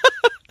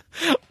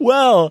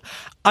 Well,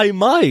 I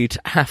might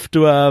have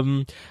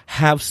to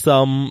have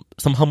some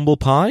humble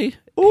pie.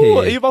 Oh, here.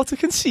 are you about to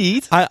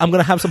concede? I'm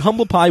going to have some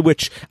humble pie,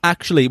 which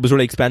actually was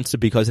really expensive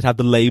because it had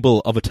the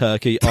label of a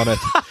turkey on it.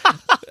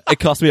 It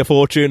cost me a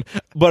fortune,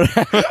 but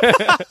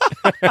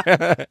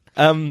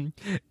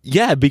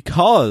yeah,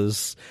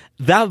 because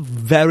that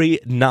very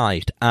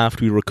night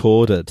after we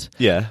recorded,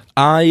 Yeah.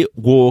 I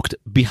walked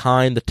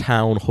behind the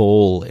town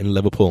hall in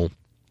Liverpool.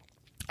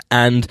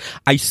 And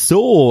I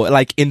saw,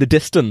 like, in the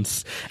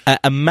distance,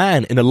 a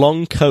man in a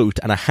long coat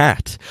and a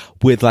hat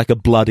with, like, a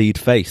bloodied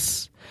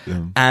face.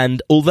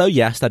 And although,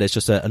 yes, that is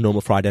just a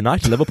normal Friday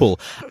night in Liverpool,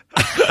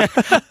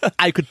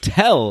 I could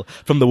tell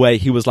from the way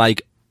he was,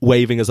 like,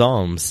 waving his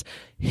arms,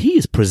 he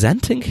is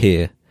presenting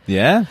here.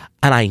 Yeah.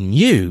 And I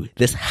knew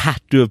this had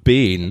to have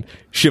been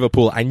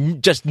Shiverpool. I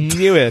just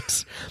knew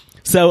it.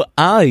 So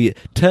I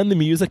turned the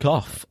music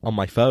off on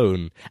my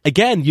phone,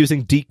 again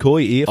using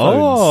decoy earphones.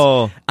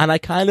 Oh. And I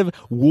kind of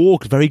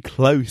walked very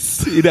close,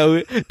 to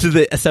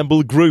the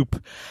assembled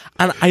group.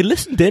 And I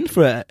listened in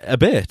for a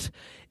bit.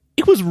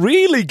 It was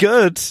really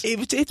good.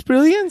 It's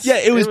brilliant. Yeah,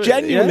 it was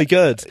genuinely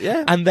good.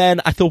 Yeah. And then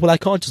I thought, well, I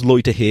can't just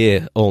loiter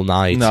here all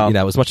night, No.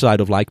 as much as I'd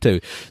have liked to.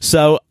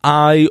 So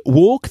I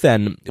walked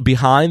then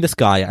behind this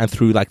guy and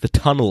through like the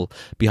tunnel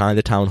behind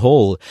the town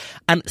hall,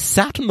 and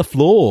sat on the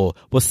floor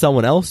was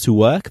someone else who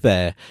worked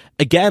there.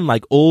 Again,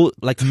 like all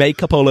like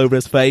makeup all over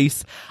his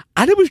face,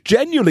 and it was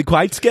genuinely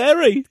quite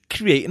scary.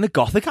 Creating a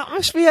gothic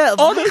atmosphere.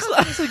 Honestly.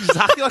 That's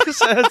exactly like I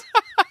said.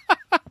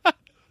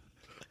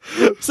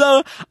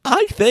 So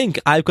I think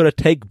I've got to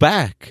take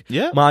back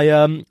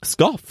my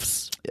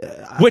scoffs.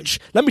 Which,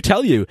 let me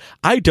tell you,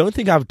 I don't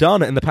think I've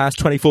done in the past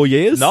 24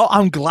 years. No,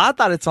 I'm glad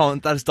that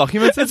it's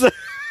documented.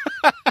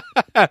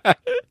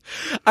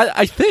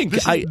 I think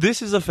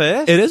this is a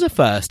first. it is a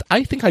first.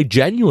 I think I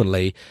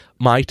genuinely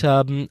might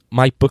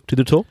book to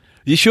the tour.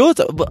 You should.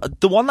 But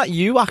the one that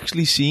you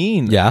actually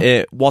seen,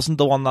 it wasn't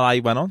the one that I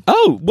went on.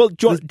 Oh, well, do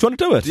you want to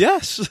do it?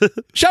 Yes.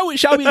 Shall we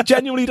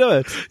genuinely do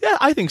it? Yeah,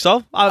 I think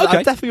so.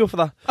 I'm definitely up for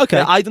that. Okay.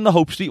 Yeah, I done the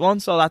Hope Street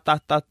one, so that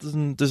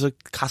doesn't. There's a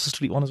Castle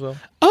Street one as well,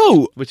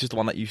 Oh, which is the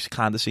one that you've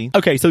kind of seen.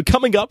 okay, so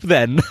coming up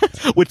then,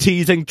 we're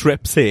teasing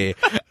trips here.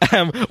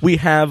 We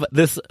have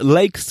this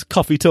Lakes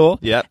coffee tour,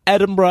 Yep.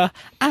 Edinburgh,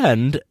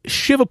 and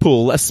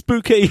Shiverpool, a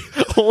spooky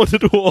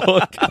haunted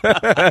walk.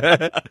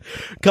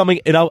 Coming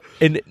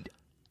in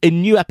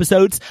in new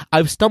episodes,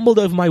 I've stumbled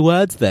over my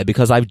words there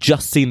because I've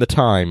just seen the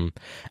time,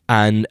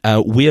 and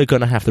we are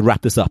going to have to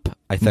wrap this up,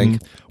 I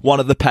think. One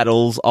of the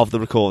pedals of the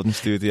recording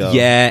studio.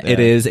 Yeah, it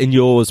is. In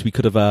yours, we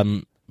could have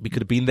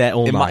been there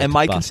all night. In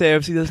my but-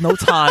 conservatory, there's no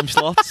time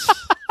slots.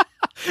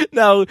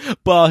 No,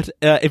 but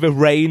if it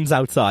rains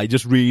outside,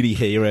 just really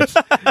hear it.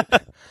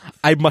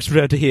 I'd much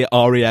prefer to hear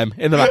REM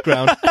in the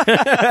background.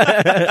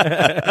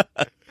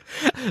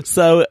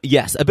 So,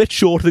 yes, a bit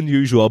shorter than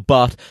usual,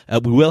 but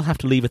we will have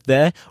to leave it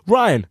there.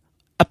 Ryan,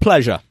 a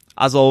pleasure.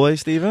 As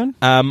always, Stephen.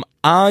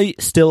 I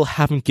still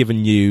haven't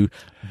given you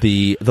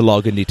the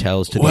login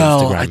details to the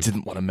Instagram. I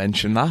didn't want to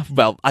mention that.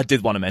 Well, I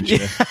did want to mention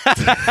it.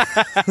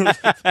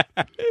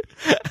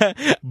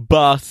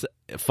 But,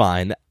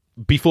 fine.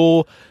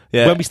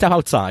 When we step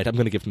outside, I'm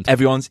going to give them to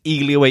Everyone's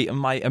eagerly awaiting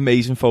my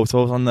amazing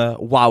photos on the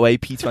Huawei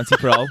P20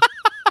 Pro.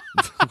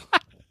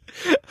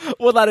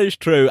 Well, that is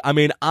true. I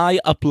mean, I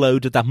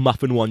uploaded that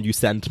muffin one you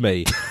sent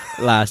me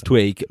last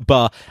week,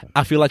 but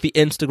I feel like the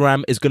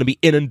Instagram is going to be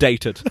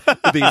inundated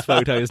with these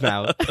photos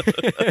now.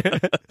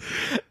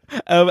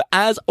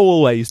 As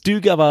always, do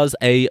give us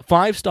a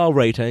 5-star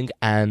rating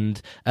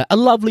and a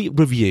lovely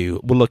review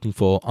we're looking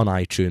for on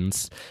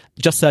iTunes.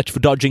 Just search for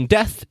Dodging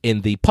Death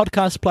in the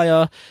podcast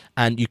player,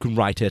 and you can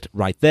write it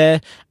right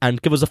there.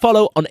 And give us a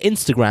follow on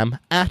Instagram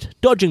at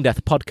Dodging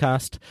Death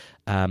Podcast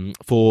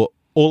for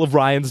all of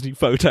Ryan's new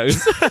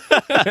photos.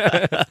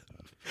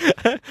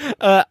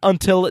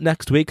 Until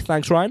next week,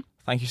 thanks, Ryan.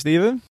 Thank you,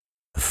 Stephen.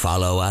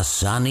 Follow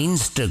us on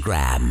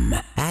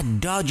Instagram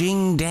at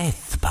Dodging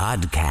Death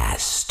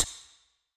Podcast.